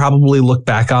think that we'll probably look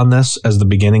back on this as the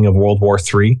beginning of World War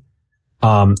III.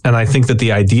 And I think that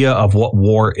the idea of what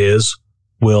war is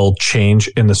will change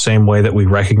in the same way that we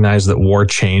recognize that war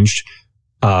changed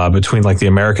between like the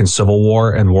American Civil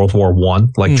War and World War I.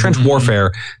 Like trench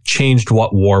warfare changed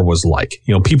what war was like.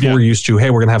 People were used to,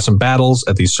 hey, we're going to have some battles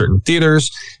at these certain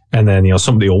theaters, and then,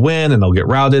 somebody will win and they'll get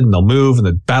routed and they'll move and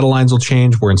the battle lines will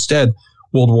change, where instead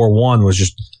World War I was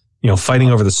just, fighting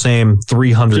over the same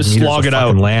 300 just meters of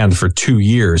fucking land for 2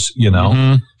 years,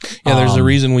 Yeah, there's a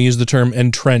reason we use the term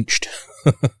entrenched.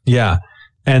 Yeah.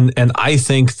 And I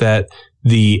think that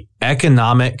the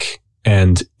economic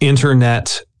and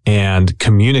internet and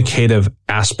communicative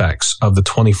aspects of the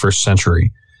 21st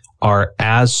century are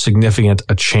as significant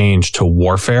a change to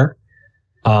warfare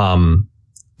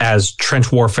as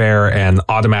trench warfare and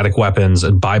automatic weapons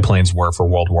and biplanes were for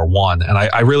World War I. And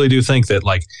I really do think that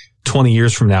like 20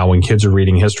 years from now, when kids are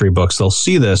reading history books, they'll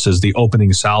see this as the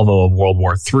opening salvo of World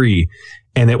War III.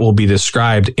 And it will be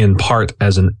described in part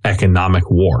as an economic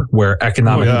war, where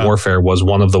economic warfare was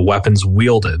one of the weapons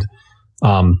wielded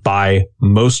by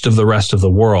most of the rest of the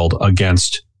world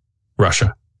against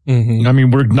Russia. Mm-hmm. I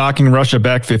mean, we're knocking Russia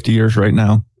back 50 years right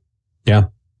now. Yeah.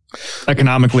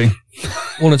 Economically.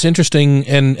 Well, it's interesting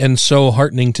and so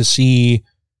heartening to see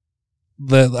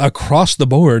that across the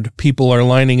board, people are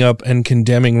lining up and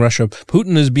condemning Russia.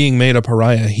 Putin is being made a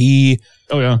pariah.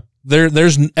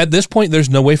 There's at this point, there's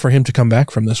no way for him to come back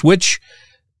from this, which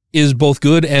is both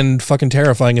good and fucking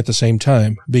terrifying at the same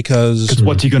time, because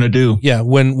what's he going to do? Yeah.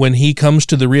 When he comes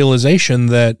to the realization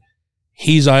that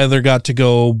he's either got to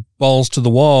go balls to the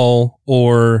wall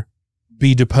or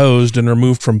be deposed and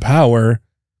removed from power,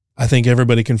 I think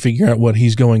everybody can figure out what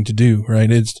he's going to do, right?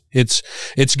 It's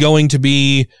going to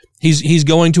be, he's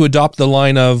going to adopt the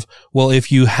line of, well,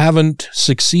 if you haven't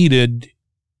succeeded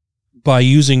by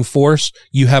using force,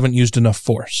 you haven't used enough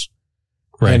force.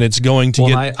 Right. And it's going to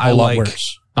get a lot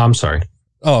worse. I'm sorry.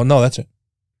 Oh, no, that's it.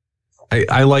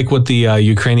 I like what the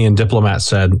Ukrainian diplomat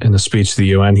said in the speech to the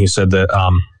UN. He said that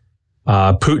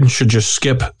Putin should just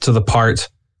skip to the part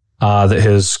that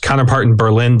his counterpart in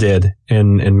Berlin did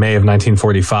in May of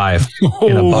 1945. I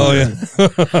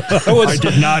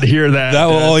did not hear that.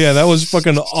 That was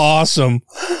fucking awesome.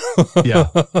 Yeah.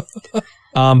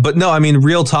 But no, I mean,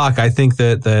 real talk. I think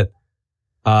that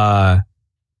I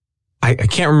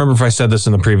can't remember if I said this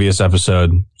in the previous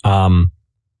episode,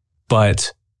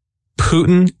 but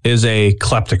Putin is a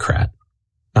kleptocrat.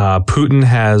 Putin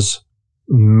has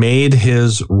made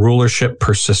his rulership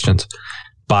persistent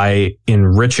by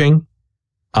enriching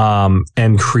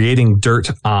and creating dirt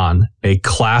on a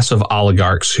class of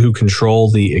oligarchs who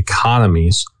control the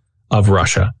economies of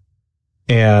Russia.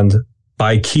 And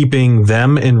by keeping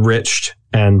them enriched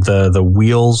and the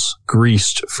wheels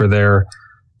greased for their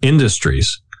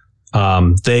industries,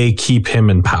 they keep him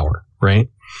in power, right?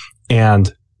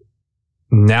 And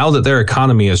now that their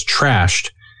economy is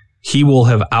trashed, he will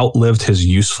have outlived his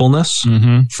usefulness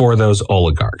for those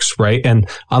oligarchs, right? And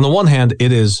on the one hand,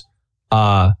 it is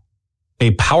a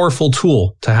powerful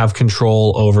tool to have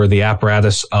control over the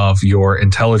apparatus of your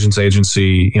intelligence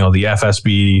agency, the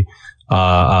FSB,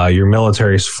 your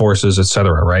military forces, et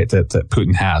cetera, right? That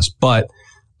Putin has. But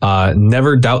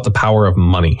never doubt the power of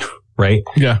money, right?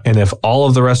 Yeah. And if all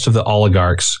of the rest of the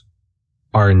oligarchs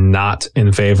are not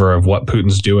in favor of what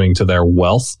Putin's doing to their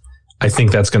wealth, I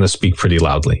think that's going to speak pretty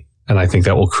loudly. And I think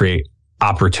that will create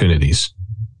opportunities.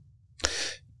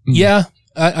 Yeah,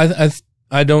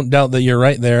 I don't doubt that you're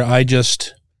right there. I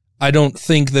don't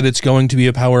think that it's going to be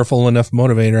a powerful enough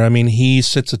motivator. I mean, he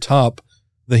sits atop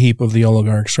the heap of the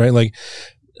oligarchs, right? Like,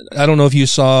 I don't know if you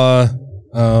saw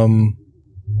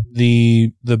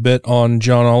the bit on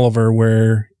John Oliver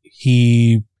where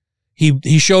he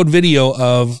showed video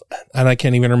of, and I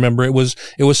can't even remember, it was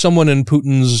someone in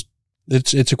Putin's,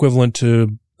 it's equivalent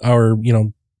to our,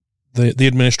 the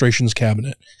administration's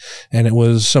cabinet. And it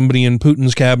was somebody in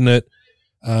Putin's cabinet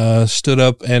stood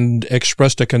up and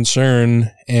expressed a concern,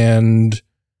 and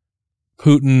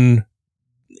Putin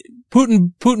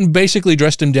basically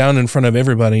dressed him down in front of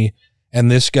everybody.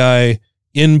 And this guy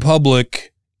in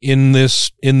public, in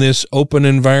this open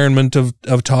environment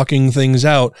of talking things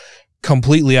out,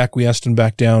 completely acquiesced and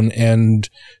backed down and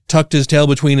tucked his tail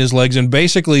between his legs and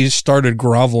basically started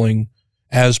groveling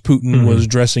as Putin was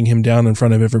dressing him down in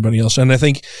front of everybody else. And I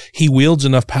think he wields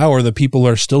enough power that people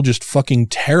are still just fucking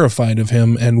terrified of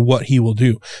him and what he will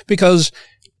do, because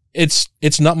it's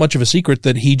not much of a secret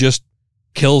that he just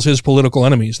kills his political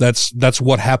enemies. That's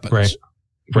what happens.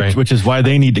 Right. Which is why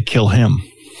they need to kill him.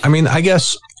 I mean, I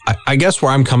guess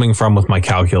where I'm coming from with my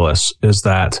calculus is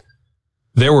that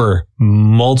there were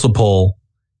multiple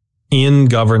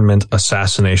in-government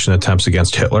assassination attempts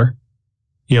against Hitler.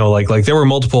 Like there were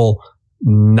multiple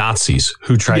Nazis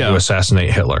who tried to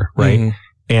assassinate Hitler, right?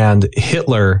 And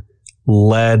Hitler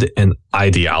led an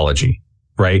ideology,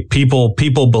 right? People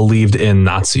believed in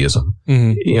Nazism.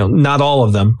 Not all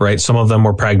of them, right? Some of them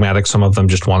were pragmatic. Some of them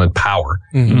just wanted power.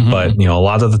 But, a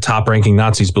lot of the top-ranking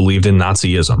Nazis believed in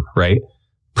Nazism, right?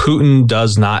 Putin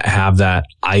does not have that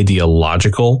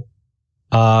ideological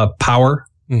power,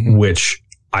 which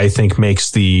I think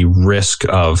makes the risk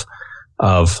of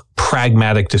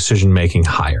pragmatic decision-making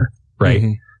higher. Right.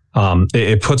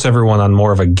 It puts everyone on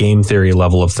more of a game theory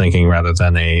level of thinking rather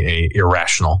than a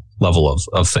irrational level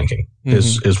of thinking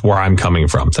is where I'm coming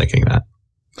from thinking that.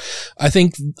 I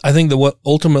think that what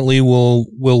ultimately will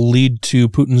lead to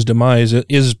Putin's demise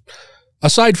is,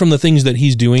 aside from the things that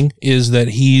he's doing, is that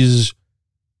his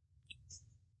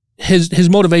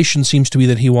motivation seems to be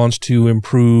that he wants to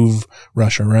improve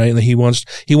Russia, right? That he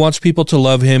wants people to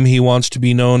love him. He wants to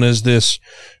be known as this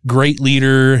great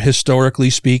leader,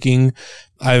 historically speaking.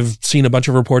 I've seen a bunch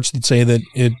of reports that say that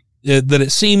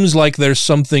it seems like there's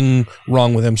something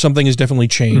wrong with him. Something has definitely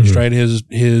changed, right? His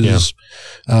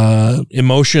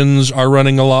emotions are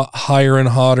running a lot higher and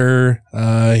hotter.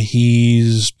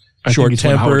 He's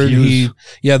short-tempered.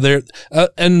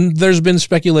 And there's been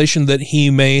speculation that he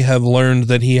may have learned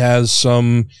that he has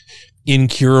some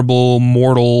incurable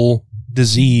mortal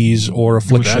disease or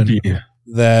affliction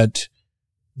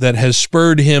that has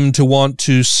spurred him to want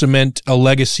to cement a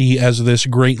legacy as this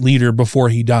great leader before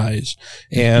he dies,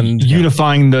 and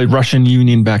unifying the Russian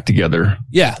Union back together.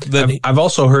 Yeah, I've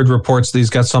also heard reports that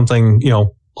he's got something,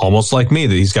 almost like me,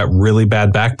 that he's got really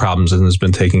bad back problems and has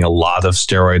been taking a lot of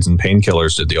steroids and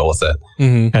painkillers to deal with it.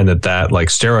 And that like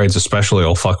steroids especially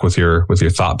will fuck with your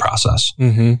thought process.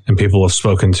 And people have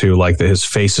spoken to like that his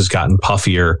face has gotten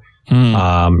puffier.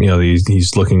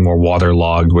 He's looking more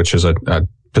waterlogged, which is a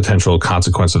potential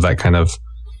consequence of that kind of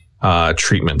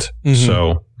treatment.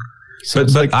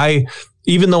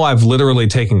 Even though I've literally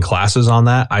taken classes on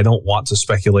that, I don't want to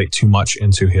speculate too much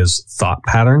into his thought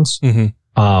patterns.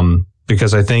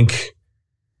 Because I think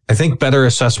better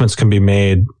assessments can be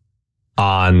made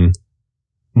on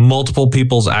multiple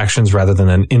people's actions rather than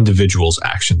an individual's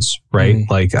actions, right?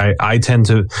 Like I tend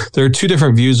to, there are two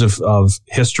different views of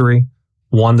history,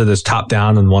 one that is top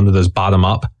down and one that is bottom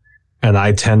up. And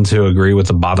I tend to agree with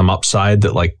the bottom up side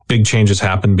that like big changes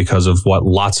happen because of what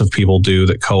lots of people do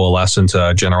that coalesce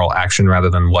into general action rather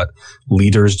than what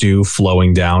leaders do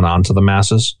flowing down onto the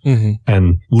masses.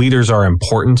 And leaders are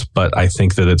important, but I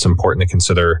think that it's important to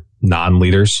consider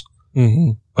non-leaders.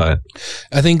 But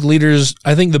I think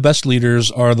the best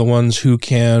leaders are the ones who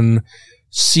can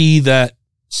see that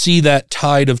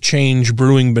tide of change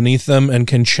brewing beneath them and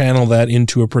can channel that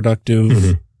into a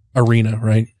productive arena,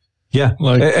 right? Yeah.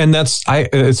 And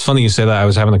it's funny you say that. I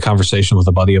was having a conversation with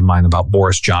a buddy of mine about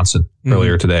Boris Johnson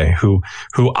earlier today, who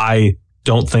I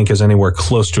don't think is anywhere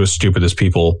close to as stupid as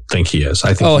people think he is.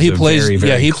 I think he plays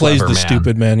the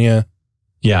stupid man. Yeah.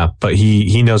 Yeah. But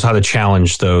he knows how to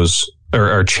challenge those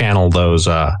or channel those,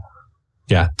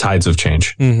 tides of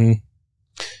change.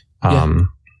 Mm-hmm.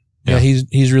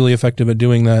 He's really effective at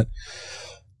doing that.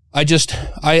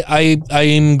 I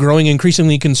am growing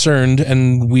increasingly concerned,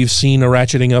 and we've seen a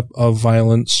ratcheting up of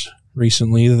violence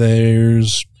recently.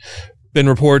 There's been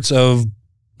reports of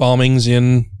bombings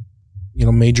in,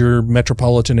 major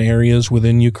metropolitan areas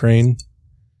within Ukraine.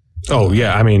 Oh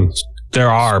yeah, I mean, there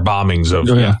are bombings of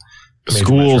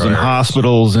schools and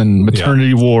hospitals and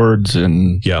maternity wards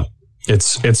and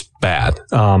it's bad.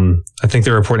 I think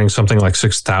they're reporting something like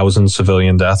 6,000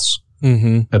 civilian deaths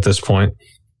at this point.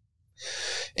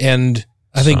 And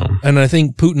I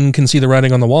think Putin can see the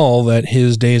writing on the wall that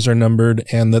his days are numbered,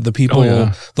 and that the people,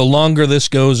 the longer this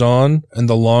goes on and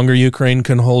the longer Ukraine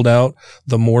can hold out,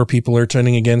 the more people are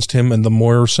turning against him, and the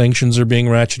more sanctions are being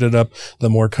ratcheted up, the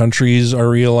more countries are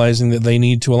realizing that they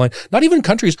need to align. Not even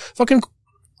countries, fucking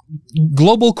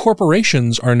global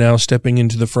corporations are now stepping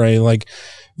into the fray. Like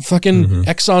fucking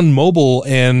ExxonMobil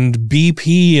and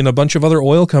BP and a bunch of other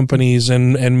oil companies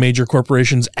and major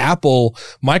corporations, Apple,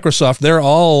 Microsoft, they're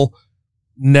all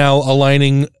now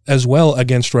aligning as well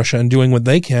against Russia and doing what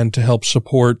they can to help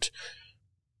support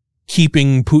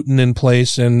keeping Putin in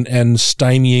place and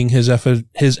stymieing his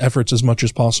efforts as much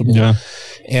as possible. Yeah.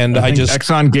 And I think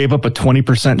Exxon gave up a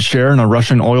 20% share in a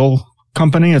Russian oil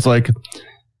company. It's like,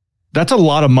 that's a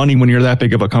lot of money when you're that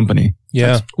big of a company.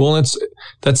 Yeah.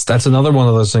 That's another one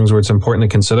of those things where it's important to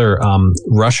consider.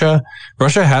 Russia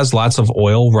has lots of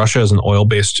oil. Russia is an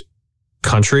oil-based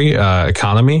country,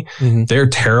 economy. They're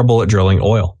terrible at drilling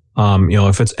oil.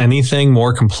 If it's anything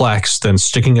more complex than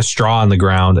sticking a straw in the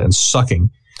ground and sucking,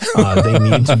 they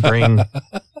need to bring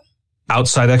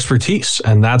outside expertise.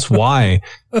 And that's why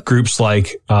groups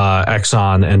like,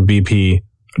 Exxon and BP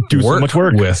do so much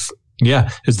work with,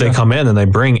 they come in and they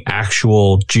bring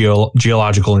actual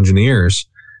geological engineers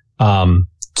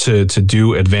to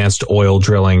do advanced oil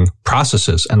drilling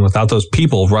processes. And without those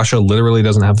people, Russia literally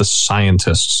doesn't have the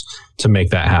scientists to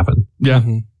make that happen. Yeah.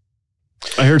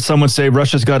 I heard someone say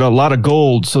Russia's got a lot of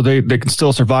gold, so they can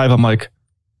still survive. I'm like,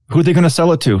 who are they going to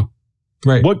sell it to?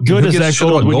 Right. What good is that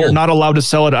gold when you're not allowed to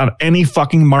sell it on any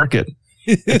fucking market?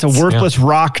 It's a worthless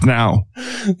rock now.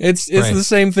 It's the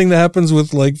same thing that happens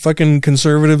with like fucking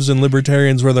conservatives and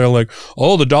libertarians, where they're like,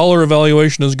 "Oh, the dollar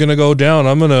evaluation is going to go down.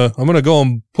 I'm gonna go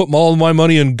and put all of my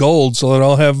money in gold so that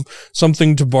I'll have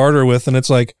something to barter with." And it's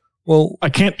like, well, I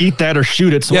can't eat that or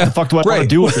shoot it. So what the fuck do I want to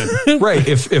do with it? Right.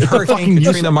 If Hurricane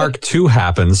Katrina Mark II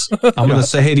happens, I'm going to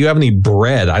say, "Hey, do you have any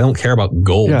bread? I don't care about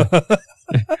gold." Yeah.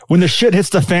 When the shit hits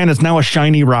the fan, it's now a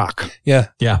shiny rock. Yeah.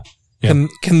 Yeah.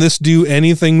 Can this do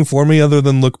anything for me other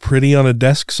than look pretty on a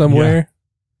desk somewhere?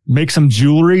 Yeah. Make some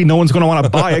jewelry. No one's going to want to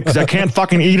buy it because I can't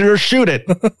fucking eat it or shoot it.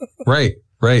 Right.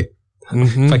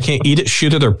 If I can't eat it,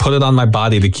 shoot it, or put it on my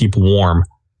body to keep warm,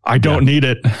 I don't need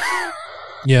it.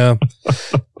 Yeah.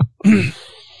 And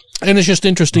it's just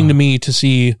interesting to me to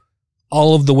see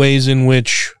all of the ways in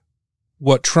which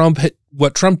what Trump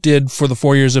did for the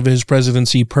 4 years of his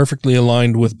presidency perfectly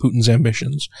aligned with Putin's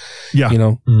ambitions.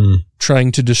 Yeah.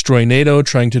 Trying to destroy NATO,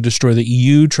 trying to destroy the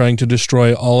EU, trying to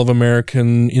destroy all of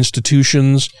American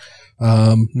institutions,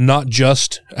 not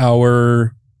just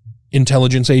our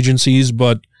intelligence agencies,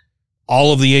 but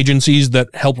all of the agencies that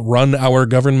help run our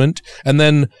government. And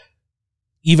then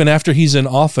even after he's in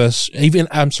office, even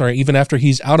after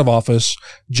he's out of office,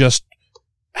 just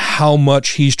how much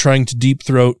he's trying to deep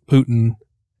throat Putin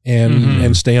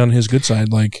and stay on his good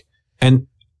side. Like, and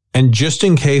just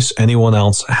in case anyone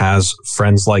else has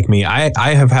friends like me,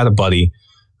 I have had a buddy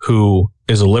who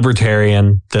is a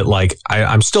libertarian that like,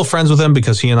 I'm still friends with him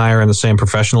because he and I are in the same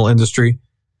professional industry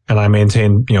and I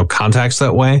maintain, contacts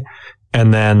that way.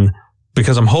 And then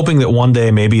because I'm hoping that one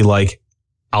day maybe like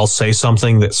I'll say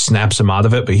something that snaps him out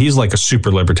of it, but he's like a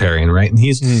super libertarian, right? And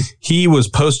he was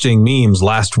posting memes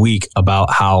last week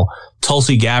about how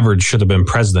Tulsi Gabbard should have been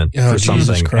president for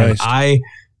something.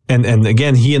 And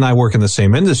again, he and I work in the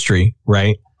same industry,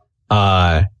 right?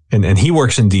 And he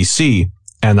works in DC.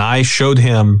 And I showed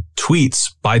him tweets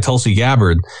by Tulsi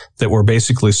Gabbard that were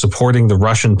basically supporting the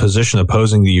Russian position,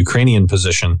 opposing the Ukrainian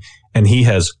position. And he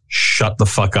has shut the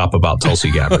fuck up about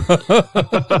Tulsi Gabbard.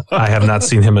 I have not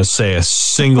seen him say a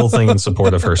single thing in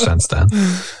support of her since then.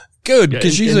 Good,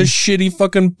 because she's a shitty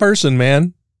fucking person,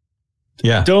 man.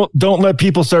 Yeah. Don't let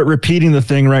people start repeating the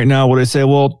thing right now where they say,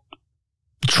 well,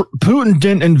 Putin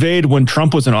didn't invade when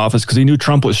Trump was in office because he knew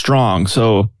Trump was strong.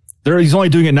 So he's only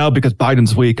doing it now because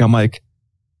Biden's weak. I'm like,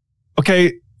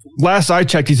 okay, last I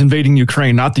checked, he's invading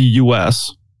Ukraine, not the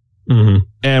U.S. Mm-hmm.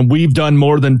 And we've done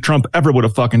more than Trump ever would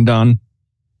have fucking done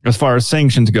as far as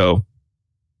sanctions go.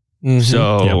 Mm-hmm.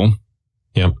 So,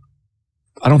 yep.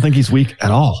 I don't think he's weak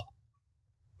at all.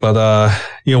 But,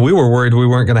 we were worried we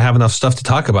weren't going to have enough stuff to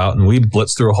talk about, and we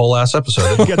blitzed through a whole ass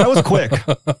episode. Yeah, that was quick.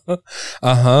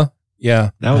 Uh-huh. Yeah.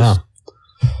 That was...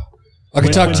 I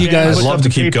could talk to you guys. I'd love to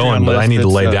keep going, but I need to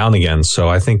lay down again, so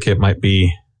I think it might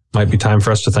be time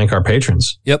for us to thank our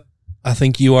patrons. Yep. I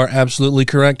think you are absolutely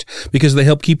correct, because they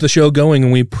help keep the show going,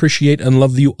 and we appreciate and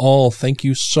love you all. Thank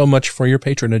you so much for your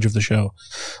patronage of the show.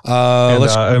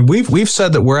 And we've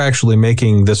said that we're actually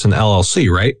making this an LLC,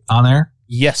 right? On air?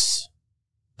 Yes.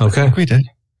 Okay. We did.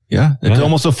 Yeah. It's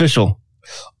almost official.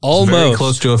 Almost. It's very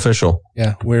close to official.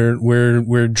 Yeah.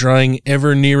 We're drawing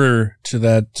ever nearer to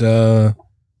that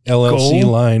LLC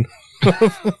line.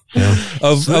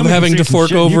 of having to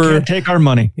fork over. You can't take our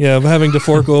money. Yeah, of having to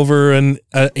fork over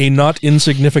a not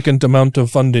insignificant amount of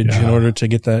fundage in order to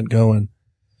get that going.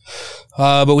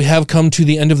 But we have come to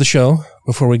the end of the show.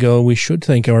 Before we go, we should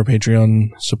thank our Patreon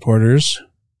supporters.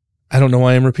 I don't know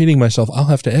why I'm repeating myself. I'll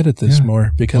have to edit this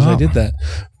more because I did that.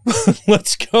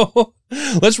 Let's go.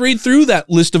 Let's read through that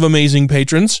list of amazing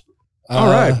patrons.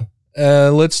 All right.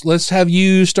 Let's have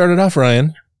you start it off,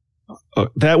 Ryan.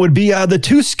 That would be the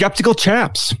two skeptical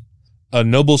chaps. A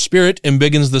noble spirit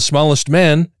embiggens the smallest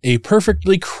man, a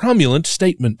perfectly cromulent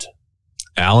statement.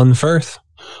 Alan Firth.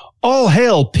 All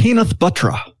hail Peanut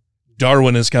Buttra.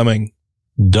 Darwin is coming.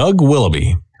 Doug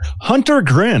Willoughby. Hunter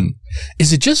Grin.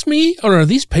 Is it just me, or are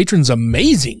these patrons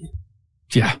amazing?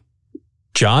 Yeah.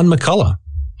 John McCullough.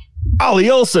 Ollie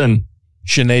Olson.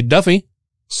 Sinead Duffy.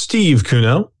 Steve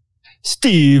Kuno.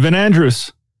 Steven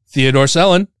Andrews. Theodore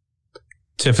Sellin.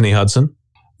 Tiffany Hudson.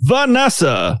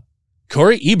 Vanessa.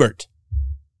 Corey Ebert.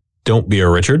 Don't be a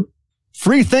Richard.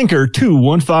 Freethinker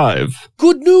 215.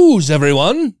 Good news,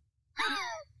 everyone.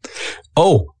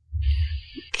 Oh,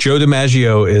 Joe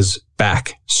DiMaggio is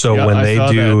back. So when they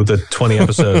do the 20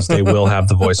 episodes, they will have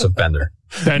the voice of Bender.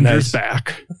 Bender's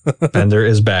back. Bender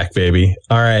is back, baby.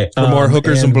 All right. For more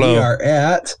hookers and blow. We are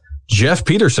at Jeff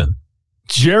Peterson.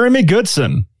 Jeremy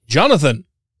Goodson. Jonathan.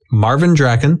 Marvin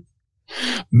Draken.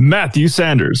 Matthew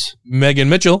Sanders. Megan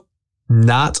Mitchell.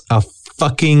 Not a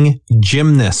fucking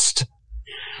gymnast.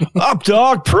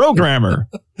 Updog Programmer.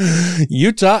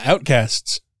 Utah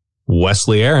Outcasts.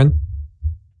 Wesley Aaron.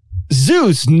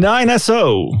 Zeus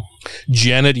 9SO.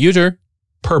 Janet Uter.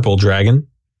 Purple Dragon.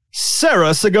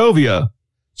 Sarah Segovia.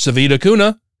 Savita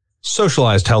Kuna.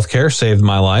 Socialized Healthcare saved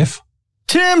my life.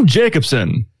 Tim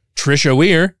Jacobson. Trisha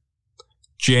Weir.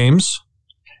 James.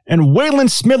 And Waylon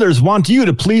Smithers want you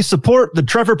to please support the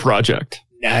Trevor Project.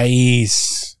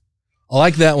 Nice. I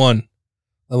like that one.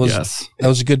 That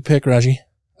was a good pick, Raji.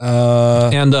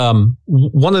 And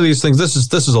one of these things, this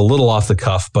is a little off the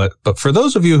cuff, but for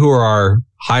those of you who are our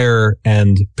higher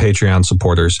end Patreon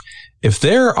supporters, if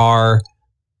there are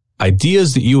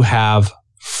ideas that you have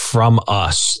from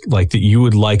us, like that you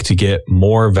would like to get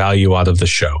more value out of the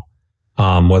show,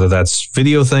 whether that's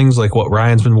video things like what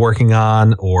Ryan's been working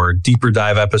on, or deeper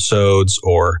dive episodes,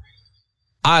 or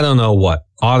I don't know what,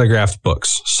 autographed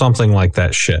books, something like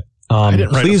that shit.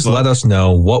 Please let us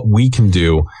know what we can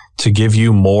do to give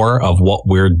you more of what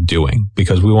we're doing,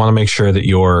 because we want to make sure that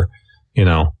you're,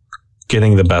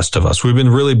 getting the best of us. We've been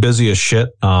really busy as shit.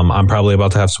 I'm probably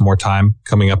about to have some more time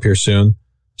coming up here soon.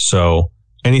 So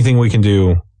anything we can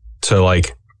do to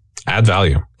add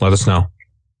value, let us know.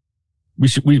 We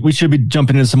should be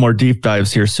jumping into some more deep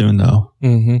dives here soon, though.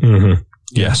 Mm-hmm. Mm-hmm.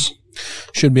 Yes.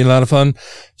 Should be a lot of fun.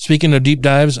 Speaking of deep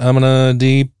dives, I'm going to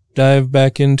deep dive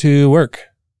back into work.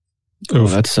 Oh,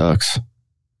 that sucks.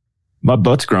 My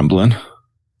butt's grumbling.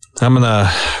 I'm going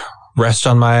to rest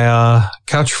on my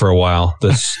couch for a while.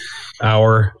 This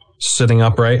hour sitting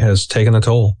upright has taken a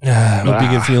toll. Hope you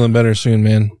get feeling better soon,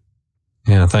 man.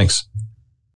 Yeah, thanks.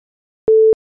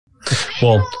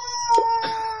 Well,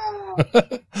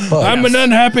 I'm an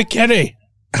unhappy kitty.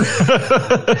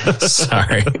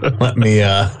 Sorry. Let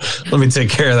me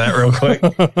take care of that real quick.